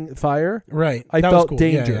trading fire, right, I felt cool.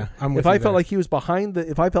 danger. Yeah. If I felt like he was behind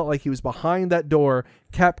that door,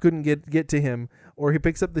 Cap couldn't get to him. Or he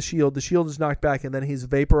picks up the shield is knocked back, and then he's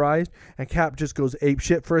vaporized, and Cap just goes ape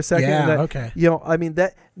shit for a second. I mean,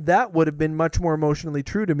 that would have been much more emotionally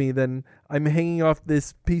true to me than I'm hanging off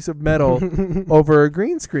this piece of metal over a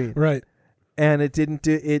green screen. Right. And it didn't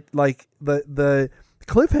do it, like the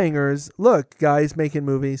cliffhangers. Look, guys making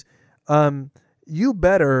movies, you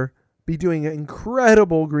better be doing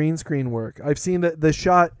incredible green screen work. I've seen the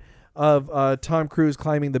shot of Tom Cruise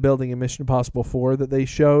climbing the building in Mission Impossible 4 that they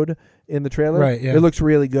showed in the trailer. Right, yeah. It looks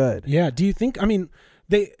really good. Yeah. Do you think,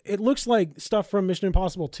 it looks like stuff from Mission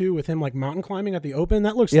Impossible 2 with him like mountain climbing at the open.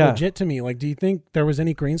 That looks legit to me. Like, do you think there was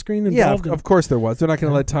any green screen involved? Yeah, of course there was. They're not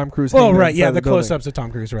going to let Tom Cruise the close-ups of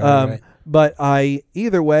Tom Cruise, right. But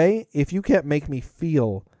either way, if you can't make me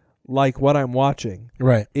feel like what I'm watching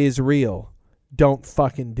is real, don't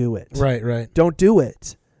fucking do it. Right. Don't do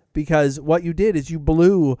it. Because what you did is you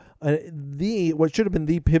blew what should have been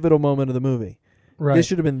the pivotal moment of the movie. Right. This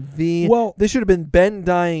should have been this should have been Ben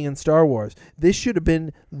dying in Star Wars. This should have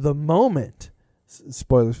been the moment.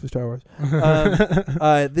 Spoilers for Star Wars.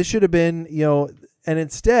 This should have been, and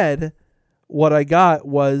instead, what I got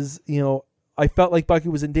was, I felt like Bucky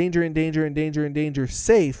was in danger,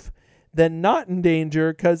 safe, then not in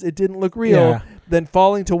danger because it didn't look real, then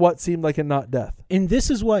falling to what seemed like a not death. And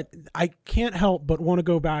this is what I can't help but want to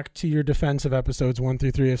go back to your defense of episodes 1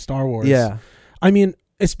 through 3 of Star Wars. Yeah. I mean,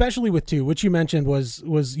 especially with 2, which you mentioned was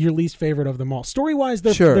your least favorite of them all. Story-wise,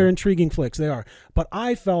 they're intriguing flicks. They are. But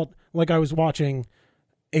I felt like I was watching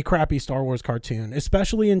a crappy Star Wars cartoon,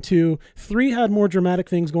 especially in 2. 3 had more dramatic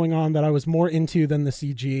things going on that I was more into than the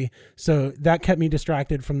CG, so that kept me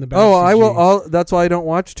distracted from the bad CG. I will. That's why I don't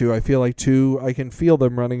watch 2. I feel like 2, I can feel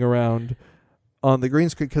them running around on the green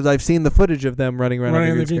screen because I've seen the footage of them running around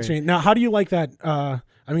on the green screen. Now, how do you like that?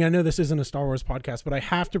 I mean, I know this isn't a Star Wars podcast, but I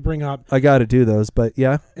have to bring up. I got to do those, but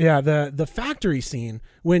yeah. Yeah, the factory scene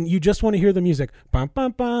when you just want to hear the music. Yeah,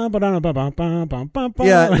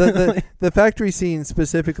 the factory scene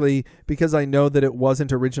specifically because I know that it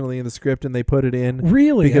wasn't originally in the script and they put it in.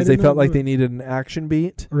 Really? Because they felt like they needed an action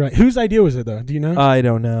beat. Right. Whose idea was it though? Do you know? I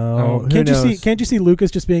don't know. Can't you see Lucas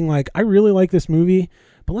just being like, I really like this movie,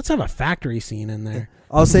 but let's have a factory scene in there.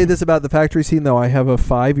 I'll say this about the factory scene, though. I have a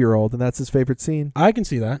 5-year-old, and that's his favorite scene. I can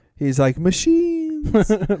see that. He's like,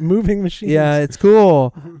 machines. Moving machines. Yeah, it's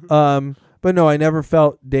cool. But no, I never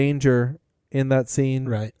felt danger in that scene.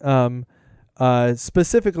 Right.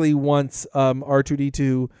 Specifically, once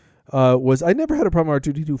R2-D2 was... I never had a problem with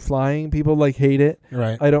R2-D2 flying. People, hate it.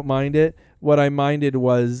 Right. I don't mind it. What I minded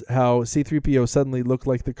was how C-3PO suddenly looked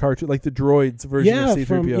like the cartoon, like the droids version of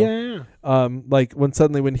C-3PO.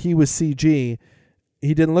 When he was CG...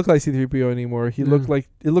 He didn't look like C-3PO anymore. He looked like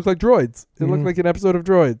droids. It looked like an episode of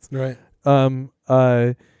Droids. Right.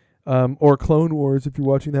 Or Clone Wars if you're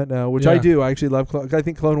watching that now, which I do. I actually love. I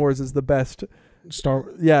think Clone Wars is the best.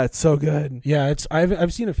 Yeah, it's so good. Yeah,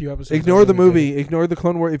 I've seen a few episodes. Ignore the movie. Ignore the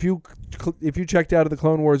Clone Wars. If you checked out of the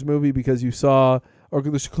Clone Wars movie because you saw. Or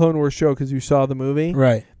the Clone Wars show because you saw the movie.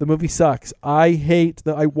 Right. The movie sucks.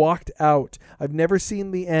 I walked out. I've never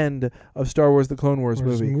seen the end of Star Wars: The Clone Wars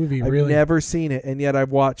movie. I've never seen it, and yet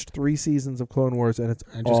I've watched 3 seasons of Clone Wars, and it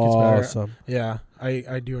just awesome. Gets better. Yeah,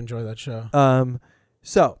 I do enjoy that show.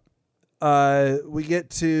 So, we get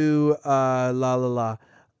to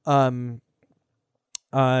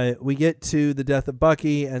we get to the death of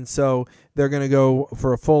Bucky, and so they're going to go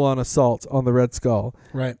for a full-on assault on the Red Skull.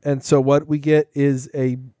 Right. And so what we get is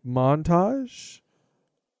a montage,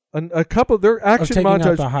 a couple. They're action montage.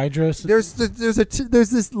 Out the Hydras. There's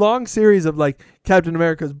this long series of Captain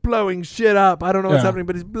America's blowing shit up. I don't know what's happening,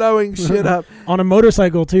 but he's blowing shit up on a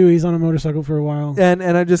motorcycle too. He's on a motorcycle for a while. And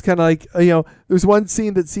I'm just kind of there's one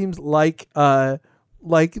scene that seems like the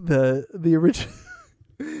original.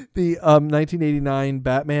 The 1989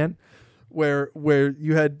 Batman, where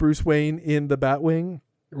you had Bruce Wayne in the Batwing,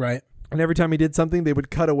 right? And every time he did something, they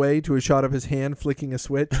would cut away to a shot of his hand flicking a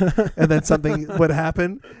switch, and then something would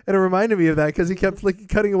happen. And it reminded me of that because he kept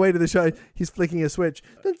cutting away to the shot. He's flicking a switch,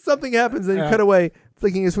 then something happens, and you cut away,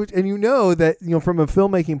 flicking a switch, and that from a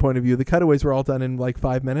filmmaking point of view, the cutaways were all done in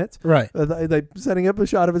 5 minutes. Right. Like setting up a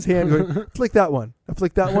shot of his hand, going, flick that one,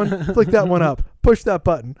 flick that one, flick that one up, push that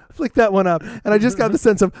button, flick that one up, and I just got the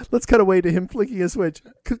sense of let's cut away to him flicking a switch,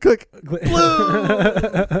 click,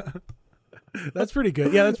 That's pretty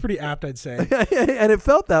good. Yeah, that's pretty apt, I'd say. And it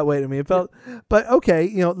felt that way to me. It felt, but okay,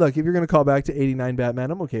 look, if you're going to call back to '89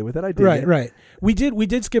 Batman, I'm okay with it. I did. Right. We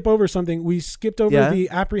did skip over something. We skipped over the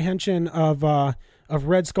apprehension of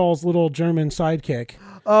Red Skull's little German sidekick.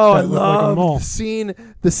 Oh, I love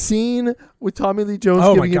the scene with Tommy Lee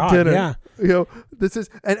Jones giving him dinner. Yeah. This is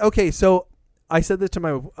okay. So I said this to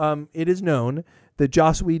my. It is known that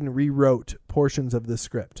Joss Whedon rewrote portions of this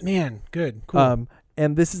script. Man, good, cool.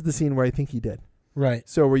 And this is the scene where I think he did. Right.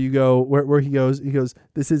 So where you go, where he goes,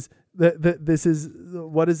 this is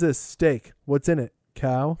what is this steak? What's in it?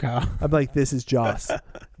 Cow. I'm like, this is Joss.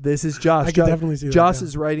 This is Joss. I can definitely see that. Joss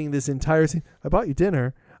is writing this entire scene. I bought you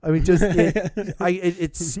dinner. I mean, just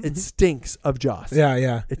it stinks of Joss.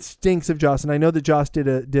 Yeah. It stinks of Joss, and I know that Joss did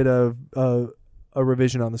a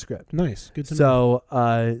revision on the script. Nice, good to know.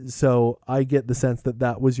 So I get the sense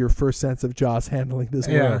that was your first sense of Joss handling this.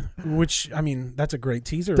 Yeah, which I mean, that's a great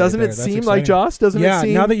teaser. Doesn't it seem like Joss? Doesn't it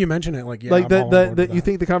seem? Now that you mention it, like that you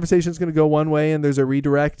think the conversation is going to go one way and there's a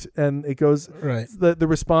redirect and it goes right. The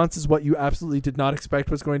response is what you absolutely did not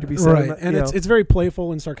expect was going to be said. Right, and it's very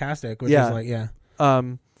playful and sarcastic, which is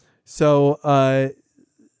So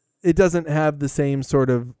it doesn't have the same sort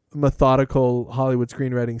of methodical Hollywood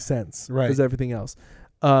screenwriting sense as everything else.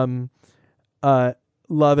 Love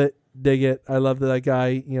it. Dig it. I love that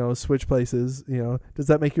guy, switch places. Does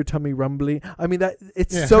that make your tummy rumbly? I mean,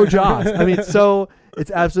 so Joss. I mean, it's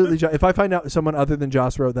absolutely Joss. If I find out someone other than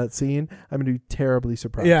Joss wrote that scene, I'm going to be terribly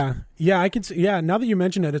surprised. Yeah, I can see. Yeah, now that you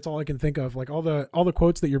mention it, it's all I can think of. Like all the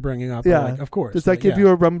quotes that you're bringing up. Yeah, like, of course. Does that give you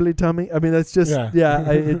a rumbly tummy? I mean, that's just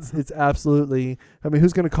it's absolutely. I mean,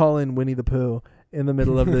 who's going to call in Winnie the Pooh in the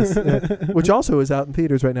middle of this, which also is out in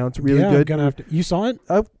theaters right now? It's really good. Gonna have to, you saw it?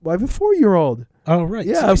 I have a 4-year-old. Oh, right.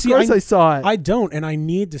 Yeah, of course I saw it. I don't, and I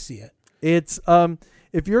need to see it. It's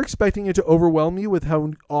if you're expecting it to overwhelm you with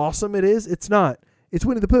how awesome it is, it's not. It's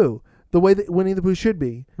Winnie the Pooh, the way that Winnie the Pooh should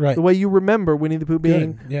be. Right. The way you remember Winnie the Pooh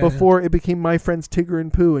being before it became My Friends Tigger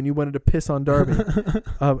and Pooh and you wanted to piss on Darby.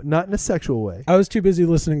 Not in a sexual way. I was too busy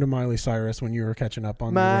listening to Miley Cyrus when you were catching up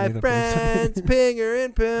on My the Friends Tigger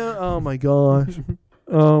and Pooh. Oh my gosh.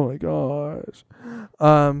 Oh my gosh.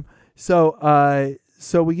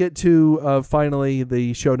 So we get to finally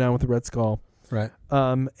the showdown with the Red Skull. Right.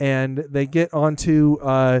 And they get onto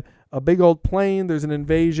a big old plane. There's an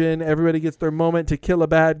invasion. Everybody gets their moment to kill a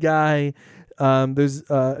bad guy. There's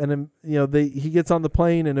he gets on the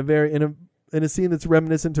plane in a scene that's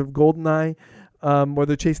reminiscent of GoldenEye, where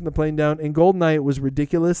they're chasing the plane down. In GoldenEye, it was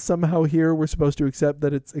ridiculous. Somehow here we're supposed to accept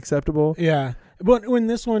that it's acceptable. Yeah, but when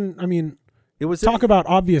this one, I mean. It was about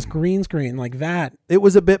obvious green screen like that. It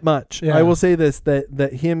was a bit much. Yeah. I will say this,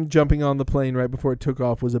 that him jumping on the plane right before it took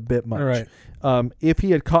off was a bit much. Right. If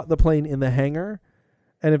he had caught the plane in the hangar,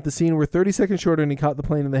 and if the scene were 30 seconds shorter and he caught the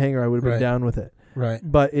plane in the hangar, I would have been down with it. Right.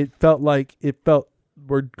 But it felt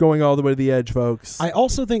we're going all the way to the edge, folks. I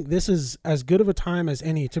also think this is as good of a time as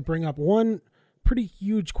any to bring up one pretty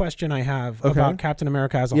huge question I have about Captain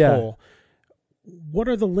America as a whole. What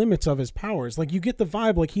are the limits of his powers? Like, you get the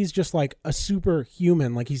vibe like he's just like a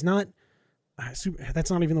superhuman. Like, he's not that's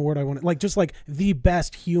not even the word I wanted. Like, just like the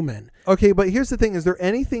best human. Okay, but here's the thing. Is there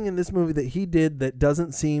anything in this movie that he did that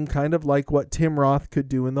doesn't seem kind of like what Tim Roth could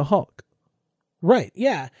do in the Hulk? Right.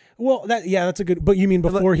 Yeah. Well, that's a good. But you mean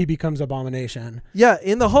before he becomes Abomination? Yeah,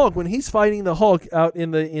 in the Hulk, when he's fighting the Hulk out in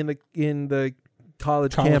the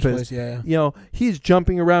college campus, place, he's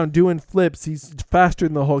jumping around doing flips. He's faster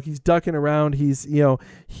than the Hulk. He's ducking around. He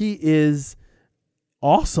is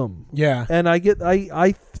awesome. Yeah. And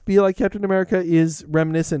I feel like Captain America is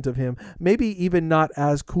reminiscent of him. Maybe even not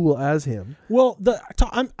as cool as him. Well,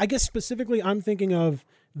 I guess specifically I'm thinking of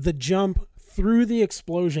the jump through the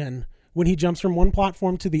explosion when he jumps from one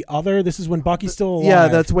platform to the other. This is when Bucky's still alive. Yeah,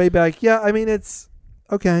 that's way back. Yeah, I mean, it's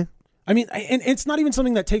okay. I mean, and it's not even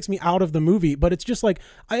something that takes me out of the movie, but it's just like,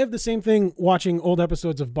 I have the same thing watching old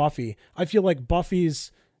episodes of Buffy. I feel like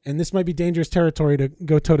Buffy's, and this might be dangerous territory to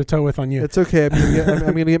go toe-to-toe with on you. It's okay. I'm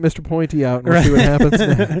going to get Mr. Pointy out and we'll see what happens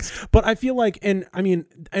next. But I feel like, and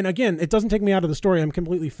again, it doesn't take me out of the story. I'm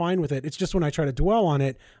completely fine with it. It's just when I try to dwell on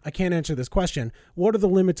it, I can't answer this question. What are the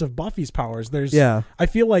limits of Buffy's powers? I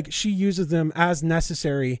feel like she uses them as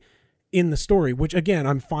necessary in the story, which again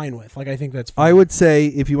I'm fine with. Like, I think that's fine. I would say,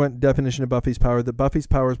 if you want definition of Buffy's power, that Buffy's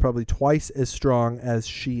power is probably twice as strong as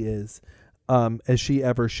she is, as she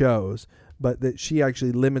ever shows, but that she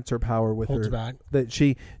actually limits her power with holds her back. That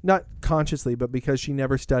she, not consciously, but because she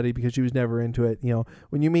never studied, because she was never into it.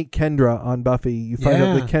 When you meet Kendra on Buffy, you find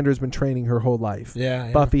out that Kendra's been training her whole life.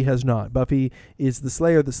 Yeah. Buffy has not. Buffy is the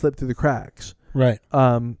Slayer that slipped through the cracks. Right.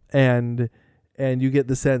 And you get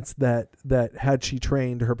the sense that had she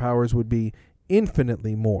trained, her powers would be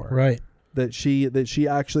infinitely more. Right. That she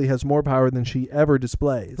actually has more power than she ever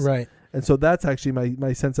displays. Right. And so that's actually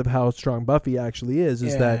my sense of how strong Buffy actually is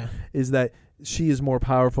that she is more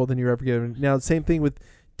powerful than you're ever given. Now, same thing with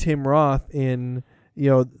Tim Roth in,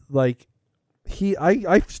 like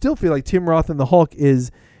I still feel like Tim Roth in the Hulk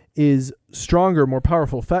is stronger, more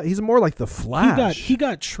powerful. He's more like the Flash. He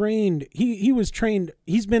got trained. He was trained.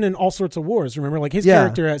 He's been in all sorts of wars. Remember, like his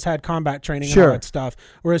character has had combat training and all that stuff.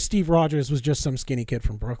 Whereas Steve Rogers was just some skinny kid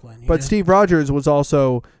from Brooklyn. But Steve Rogers was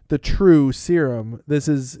also the true serum. This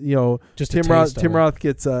is just Tim Roth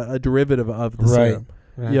gets a derivative of the serum.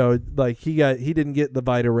 Right. Like he didn't get the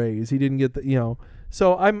Vita rays. He didn't get the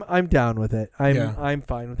So I'm down with it. I'm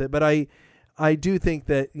fine with it. But I do think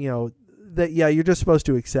that you're just supposed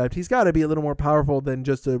to accept he's got to be a little more powerful than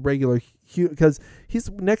just a regular because he's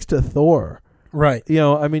next to Thor. Right.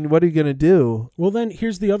 I mean, what are you going to do? Well, then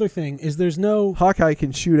here's the other thing is there's no Hawkeye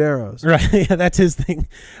can shoot arrows. Right. Yeah, that's his thing.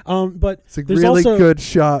 But it's a really good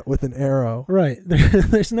shot with an arrow. Right.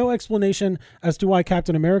 There's no explanation as to why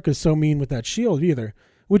Captain America is so mean with that shield either.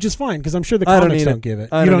 which is fine because I'm sure the I don't comics need don't it. give it.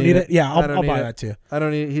 I You don't don't need need it? Yeah, I don't I'll need buy it. that too. I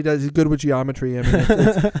don't need. He's good with geometry. I mean,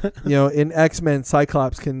 it's, in X-Men,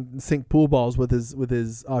 Cyclops can sink pool balls with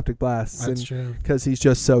his optic blasts. That's true. Because he's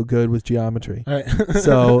just so good with geometry. All right.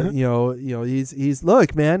 So he's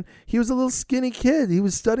look, man. He was a little skinny kid. He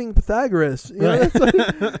was studying Pythagoras. Right.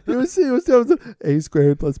 He was A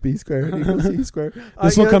squared plus B squared equals C squared.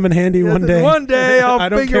 This will come in handy one day. One day I'll I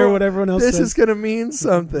don't figure care what everyone else this says. is gonna mean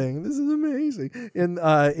something. This is amazing.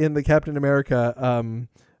 In the Captain America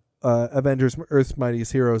Avengers Earth's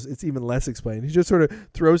Mightiest Heroes, it's even less explained. He just sort of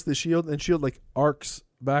throws the shield and shield like arcs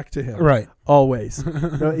back to him. Right. Always.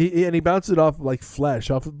 He bounces it off like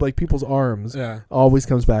flesh, off of like people's arms. Yeah. Always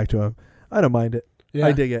comes back to him. I don't mind it. Yeah.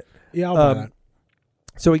 I dig it. Yeah, I'll buy that.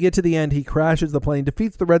 So we get to the end. He crashes the plane,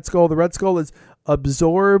 defeats the Red Skull. The Red Skull is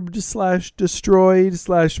absorbed / destroyed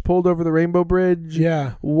 / pulled over the Rainbow Bridge.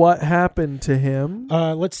 Yeah. What happened to him?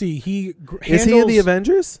 Let's see. Is he in the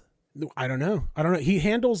Avengers? I don't know. He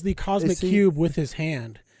handles the cosmic cube with his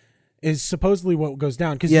hand. Is supposedly what goes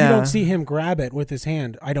down because you don't see him grab it with his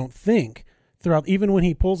hand. I don't think throughout, even when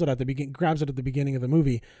he pulls it at the beginning, grabs it at the beginning of the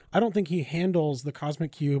movie. I don't think he handles the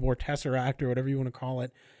cosmic cube or Tesseract or whatever you want to call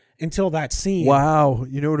it until that scene. Wow,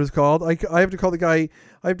 you know what it's called? I have to call the guy.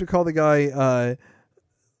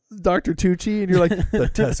 Dr. Tucci, and you're like the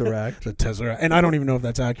Tesseract. The Tesseract, and I don't even know if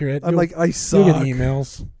that's accurate. I'm like, I suck. You'll get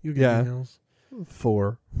emails. Emails.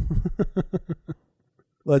 4.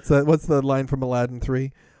 What's the line from Aladdin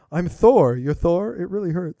 3? I'm Thor. You're Thor? It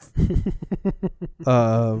really hurts.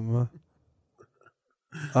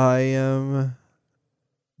 I am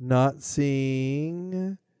not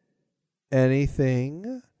seeing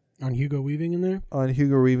anything on Hugo Weaving in there. On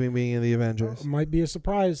Hugo Weaving being in the Avengers. Might be a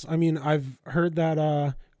surprise. I mean, I've heard that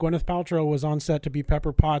Gwyneth Paltrow was on set to be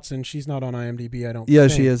Pepper Potts, and she's not on IMDb. I don't. Yeah,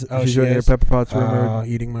 think. she is. Oh, she's joining her Pepper Potts rumored.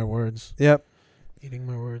 Eating my words. Yep. Eating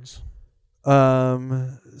my words.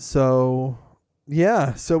 So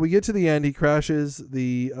yeah. So we get to the end. He crashes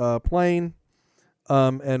the plane.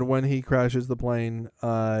 And when he crashes the plane,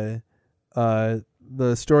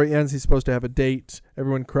 the story ends. He's supposed to have a date.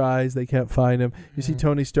 Everyone cries. They can't find him. You see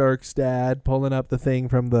Tony Stark's dad pulling up the thing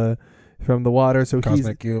from the water. So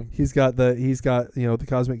cosmic cube. He's got the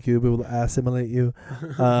cosmic cube. It will assimilate you.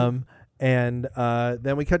 And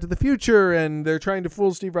then we cut to the future, and they're trying to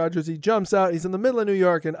fool Steve Rogers. He jumps out. He's in the middle of New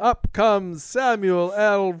York, and up comes Samuel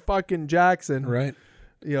L. fucking Jackson. Right.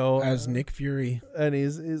 As Nick Fury. And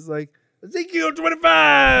he's like, Ezekiel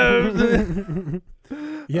 25.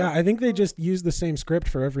 Yeah, I think they just use the same script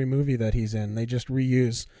for every movie that he's in. They just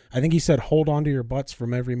reuse. I think he said, "Hold on to your butts"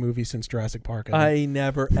 from every movie since Jurassic Park. I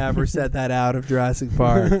never ever said that out of Jurassic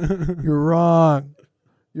Park. You're wrong.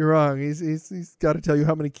 You're wrong. He's got to tell you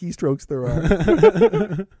how many keystrokes there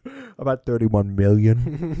are. About 31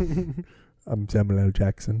 million. I'm Samuel L.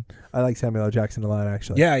 Jackson. I like Samuel L. Jackson a lot,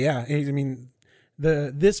 actually. Yeah. I mean,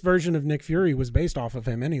 this version of Nick Fury was based off of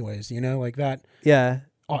him, anyways. Like that. Yeah.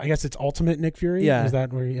 Oh, I guess it's Ultimate Nick Fury. Yeah. Is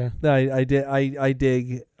that where? Yeah. No, I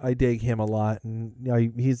dig him a lot, and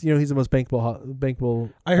he's the most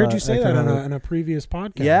bankable. I heard you say that on a previous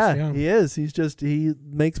podcast. Yeah, he is. He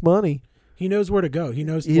makes money. He knows where to go. He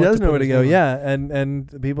does know where to go. Yeah, and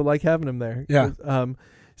people like having him there. Yeah.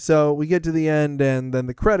 So we get to the end, and then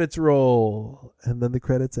the credits roll, and then the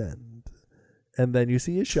credits end, and then you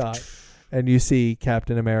see a shot. And you see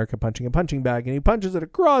Captain America punching a punching bag, and he punches it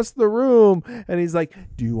across the room. And he's like,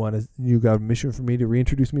 you got a mission for me to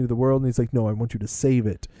reintroduce me to the world? And he's like, no, I want you to save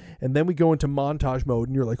it. And then we go into montage mode,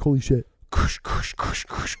 and you're like, holy shit.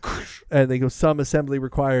 And they go, some assembly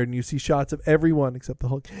required, and you see shots of everyone except the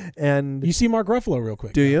Hulk. And you see Mark Ruffalo real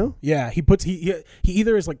quick. Do you? Yeah, he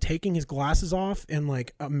either is like taking his glasses off in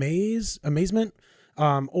like amazement,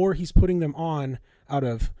 or he's putting them on out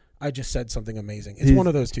of, I just said something amazing. It's one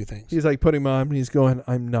of those two things. He's like putting him on, and he's going,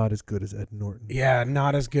 I'm not as good as Ed Norton. Yeah,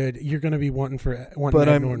 not as good. You're going to be wanting Ed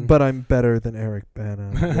Norton. But I'm better than Eric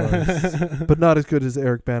Bana was. But not as good as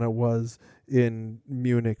Eric Bana was in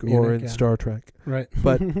Munich or in Star Trek. Right.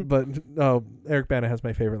 But Eric Bana has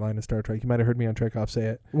my favorite line in Star Trek. You might have heard me on Trek Off say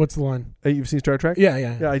it. What's the line? You've seen Star Trek? Yeah.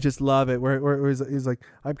 Yeah, I just love it. Where he's like,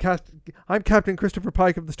 I'm Captain Christopher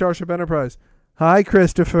Pike of the Starship Enterprise. Hi,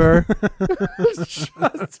 Christopher.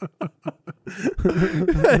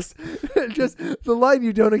 just the line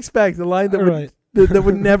you don't expect. The line that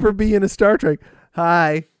would never be in a Star Trek.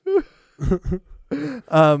 Hi.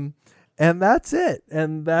 And that's it.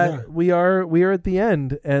 And that we are at the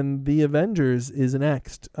end. And the Avengers is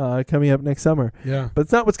next, coming up next summer. Yeah. But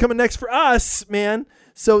it's not what's coming next for us, man.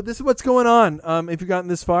 So this is what's going on. If you've gotten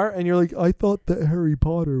this far and you're like, I thought that Harry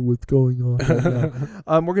Potter was going on right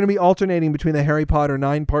now. We're going to be alternating between the Harry Potter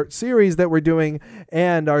 9-part series that we're doing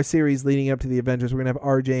and our series leading up to the Avengers. We're going to have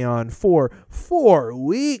RJ on for 4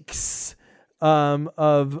 weeks.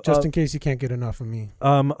 Just in case you can't get enough of me.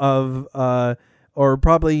 Or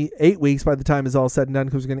probably 8 weeks by the time it's all said and done,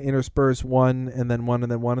 because we're going to intersperse one and then one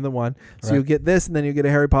and then one and then one. So you'll get this, and then you get a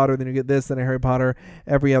Harry Potter, then you get this, then a Harry Potter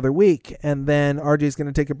every other week. And then RJ's going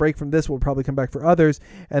to take a break from this. We'll probably come back for others.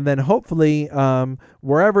 And then hopefully,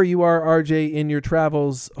 wherever you are, RJ, in your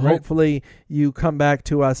travels, hopefully you come back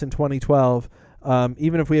to us in 2012,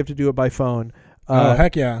 even if we have to do it by phone.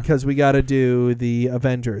 Heck yeah. Because we got to do the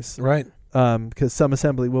Avengers. Right. Because some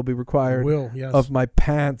assembly will be required yes. of my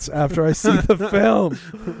pants after I see the film.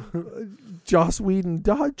 Joss Whedon,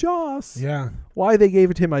 Joss. Yeah. Why they gave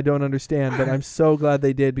it to him, I don't understand, but I'm so glad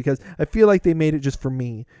they did, because I feel like they made it just for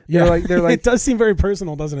me. Yeah, they're like it does seem very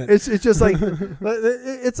personal, doesn't it? It's just like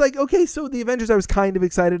it's like, okay, so the Avengers I was kind of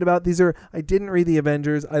excited about. I didn't read the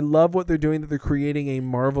Avengers. I love what they're doing, that they're creating a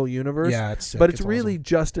Marvel universe. Yeah, it's sick. But it's really awesome.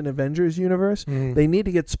 Just an Avengers universe. They need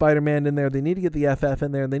to get Spider-Man in there. They need to get the FF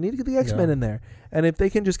in there. And they need to get the X-Men in there. And if they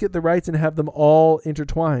can just get the rights and have them all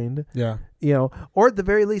intertwined, or at the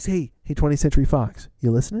very least, hey, 20th Century Fox,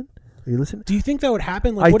 you listening? Are you listening? Do you think that would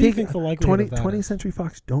happen? Like, what do you think the likelihood of that 20th is? Century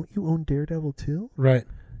Fox, don't you own Daredevil too? Right.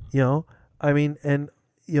 I mean, and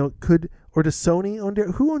or does Sony own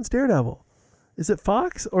Daredevil? Who owns Daredevil? Is it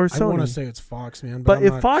Fox or Sony? I want to say it's Fox, man. But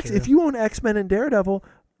if you own X-Men and Daredevil,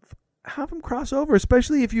 have them cross over,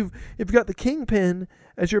 especially if you've got the Kingpin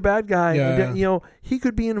as your bad guy. Yeah. He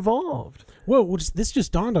could be involved. Whoa, this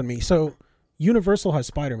just dawned on me. So Universal has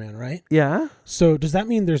Spider-Man, right? Yeah. So does that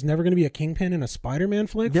mean there's never going to be a Kingpin in a Spider-Man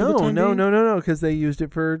flick? No, for the time being? No, because they used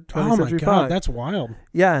it for 20th Century Fox. Oh my God, that's wild.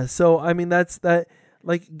 Yeah. So I mean, that's that.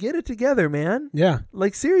 Like, get it together, man. Yeah.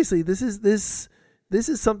 Like, seriously, this is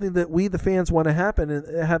something that we, the fans, want to happen.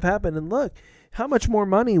 And look, how much more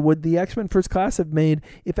money would the X-Men First Class have made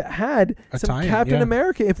if it had some Captain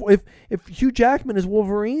America? If Hugh Jackman as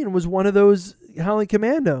Wolverine was one of those Howling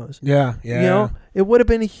Commandos. Yeah. It would have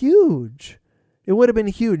been huge. It would have been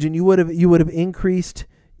huge, and you would have increased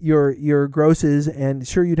your grosses, and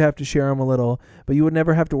sure, you'd have to share them a little, but you would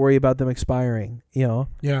never have to worry about them expiring. Yeah.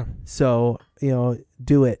 So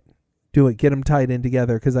do it. Get them tied in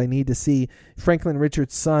together, because I need to see. Franklin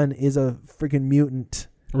Richards' son is a freaking mutant.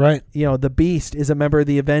 Right. The Beast is a member of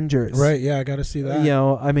the Avengers. Right. Yeah, I got to see that.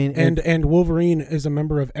 I mean, and Wolverine is a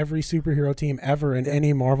member of every superhero team ever in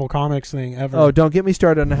any Marvel Comics thing ever. Oh, don't get me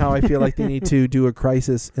started on how I feel like they need to do a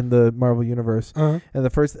Crisis in the Marvel universe. Uh-huh. And the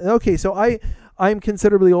first. Okay, so I'm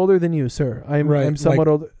considerably older than you, sir. I'm somewhat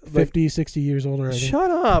older. 50, 60 years older, I think. Shut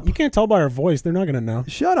up. You can't tell by our voice. They're not going to know.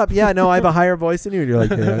 Shut up. Yeah, no, I have a higher voice than you. You're like,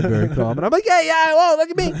 yeah, I'm very calm. And I'm like, yeah, whoa, look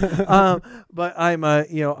at me. But I'm,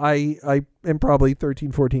 I am probably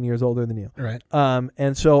 13, 14 years older than you. Right.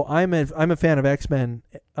 And so I'm a fan of X-Men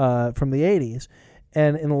from the 80s.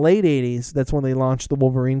 And in the late 80s, that's when they launched the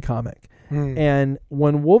Wolverine comic. And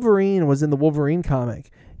when Wolverine was in the Wolverine comic,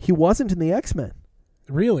 he wasn't in the X-Men.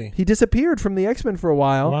 Really? He disappeared from the X-Men for a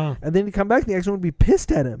while. Wow. And then he'd come back, and the X-Men would be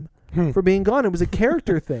pissed at him for being gone. It was a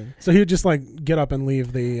character thing. So he would just like get up and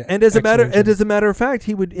leave the as a matter of fact,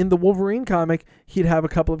 he would, in the Wolverine comic, he'd have a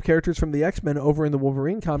couple of characters from the X-Men over in the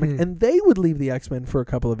Wolverine comic, and they would leave the X-Men for a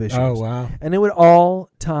couple of issues. Oh, wow. And it would all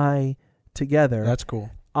tie together. That's cool.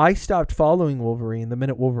 I stopped following Wolverine the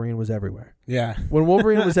minute Wolverine was everywhere. Yeah. When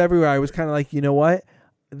Wolverine was everywhere, I was kind of like, you know what?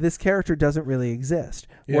 This character doesn't really exist.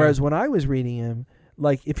 Yeah. Whereas when I was reading him,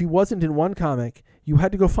 like, if he wasn't in one comic, you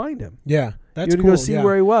had to go find him. Yeah, that's you had cool. to go see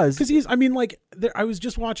where he was. Because I was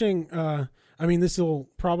just watching, this will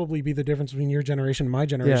probably be the difference between your generation and my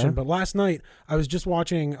generation, but last night I was just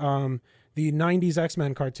watching the 90s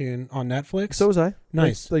X-Men cartoon on Netflix. So was I.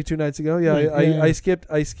 Nice. Like 2 nights ago. Yeah, I skipped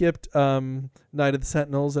Night of the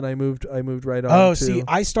Sentinels, and I moved right on. Oh, see,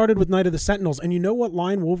 I started with Night of the Sentinels, and you know what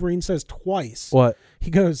line Wolverine says twice? What? He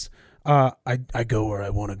goes, I go where I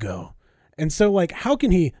want to go. And so, like, how can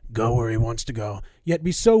he go where he wants to go, yet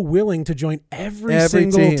be so willing to join every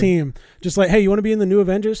single team? Just like, hey, you want to be in the new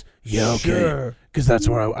Avengers? Yeah, okay. Because that's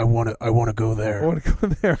where I want to go there. I want to go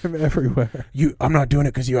there. I'm everywhere. I'm not doing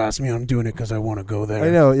it because you asked me. I'm doing it because I want to go there. I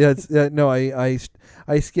know. Yeah.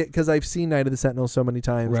 I skip because I've seen Night of the Sentinels so many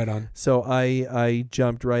times. Right on. So I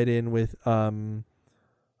jumped right in with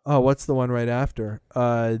what's the one right after?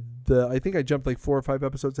 I think I jumped like 4 or 5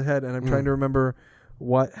 episodes ahead, and I'm trying to remember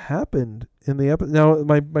what happened in the episode. Now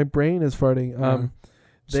my brain is farting.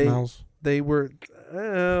 Smells. They were.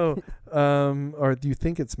 Or do you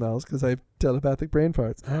think it smells? Because I have telepathic brain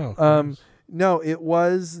farts. Oh. No, it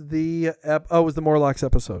was the. It was the Morlocks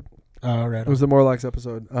episode. Oh, right. It was the Morlocks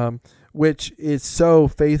episode, which is so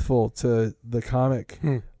faithful to the comic.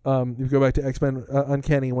 If you go back to X-Men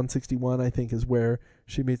Uncanny 161, I think is where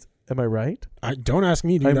she meets. Am I right? Don't ask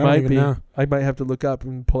me, dude. I might don't even know. I might have to look up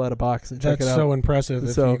and pull out a box and check it out. That's so impressive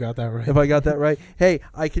if you got that right. If I got that right. Hey,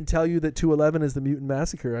 I can tell you that 211 is the Mutant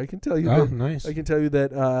Massacre. I can tell you nice. I can tell you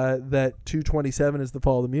that that 227 is the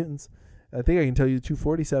Fall of the Mutants. I think I can tell you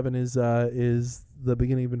 247 is the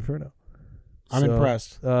beginning of Inferno. I'm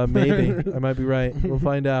impressed. Maybe I might be right. We'll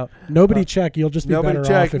find out. Nobody check. You'll just be better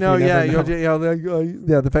off if no, you yeah, never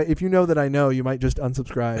know. The fact if you know that I know, you might just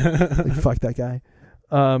unsubscribe. Like, fuck that guy.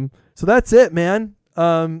 So that's it, man.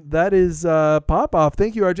 That is Pop Off.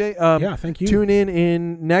 Thank you, RJ. Yeah, thank you. Tune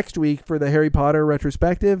in next week for the Harry Potter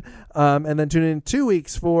retrospective, and then tune in 2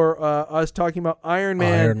 weeks for us talking about Iron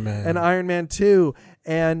Man and Iron Man 2.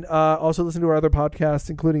 And also listen to our other podcasts,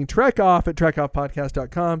 including Trek Off at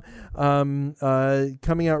trekoffpodcast.com.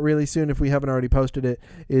 Coming out really soon, if we haven't already posted it,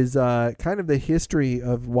 is kind of the history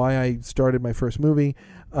of why I started my first movie,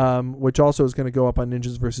 which also is going to go up on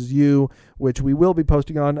Ninjas vs. You, which we will be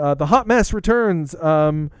posting on. The Hot Mess returns.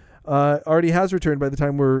 Already has returned by the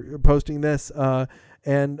time we're posting this.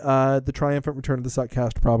 And the triumphant return of the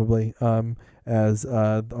Suckcast probably, as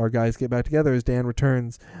our guys get back together as Dan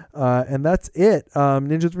returns. And that's it.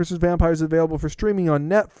 Ninjas vs. Vampires is available for streaming on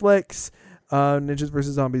Netflix. Ninjas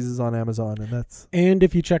vs. Zombies is on Amazon, and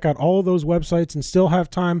if you check out all of those websites and still have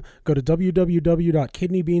time, go to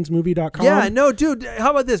www.kidneybeansmovie.com. Yeah, no, dude,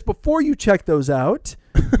 how about this? Before you check those out,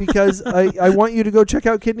 because I want you to go check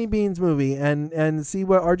out Kidney Beans Movie and see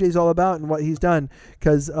what RJ's all about and what he's done,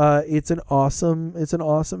 because it's an awesome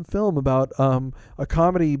film about a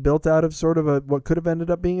comedy built out of sort of what could have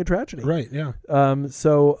ended up being a tragedy. Right, yeah.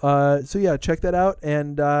 So yeah, check that out.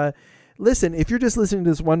 And listen, if you're just listening to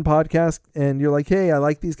this one podcast and you're like, hey, I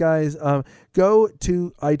like these guys, go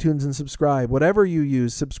to iTunes and subscribe. Whatever you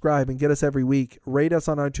use, subscribe and get us every week. Rate us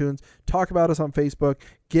on iTunes. Talk about us on Facebook.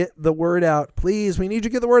 Get the word out. Please, we need you to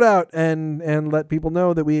get the word out and let people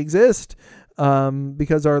know that we exist,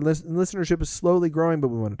 because our listenership is slowly growing, but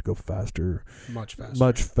we want it to go faster. Much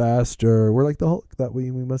faster. We're like the Hulk. That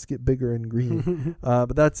we must get bigger and green.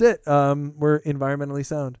 But that's it. We're environmentally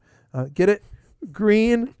sound. Get it?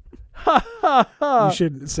 Green. You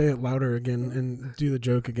should say it louder again and do the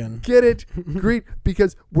joke again. Get it? Green,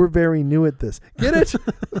 because we're very new at this. Get it?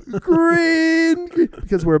 Green,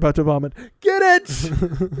 because we're about to vomit. Get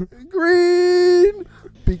it? Green,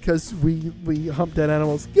 because we hump dead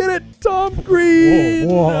animals. Get it? Tom Green.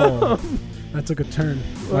 Whoa. That took a turn.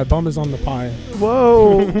 My bum is on the pie.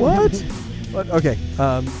 Whoa. What? Okay.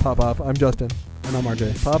 Pop Off. I'm Justin. And I'm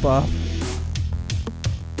RJ. Pop Off.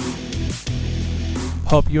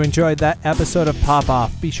 Hope you enjoyed that episode of Pop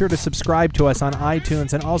Off. Be sure to subscribe to us on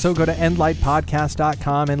iTunes and also go to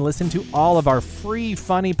endlightpodcast.com and listen to all of our free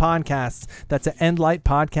funny podcasts. That's at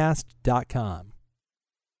endlightpodcast.com.